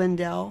Mike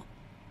Lindell.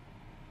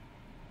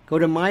 Go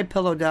to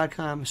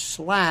mypillow.com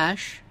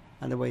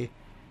 / by the way,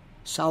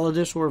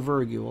 solidus or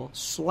virgule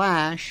 /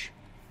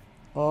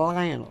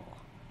 Lionel.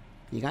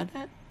 You got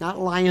that? Not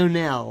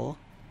Lionel.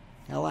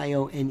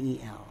 Lionel.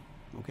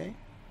 Okay?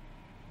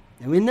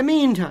 And in the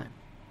meantime,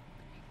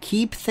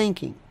 keep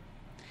thinking.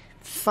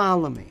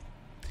 Follow me.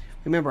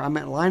 Remember, I'm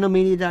at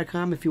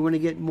lionelmedia.com if you want to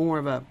get more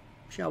of a,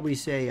 shall we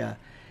say, a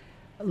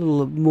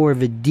little more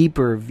of a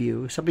deeper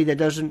view, something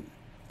that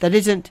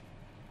isn't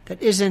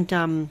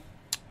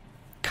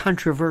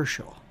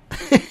controversial,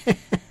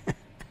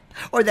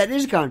 or that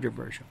is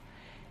controversial.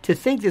 To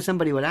think that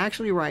somebody would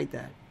actually write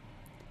that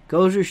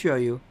goes to show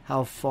you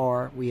how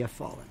far we have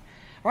fallen.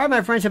 All right,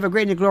 my friends, have a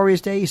great and glorious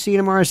day. See you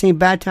tomorrow, same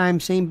bad time,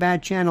 same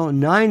bad channel,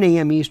 9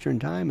 a.m. Eastern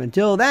Time.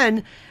 Until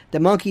then, the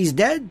monkey's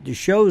dead. The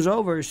show's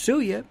over.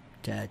 Sue ya.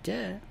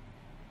 Ta-ta.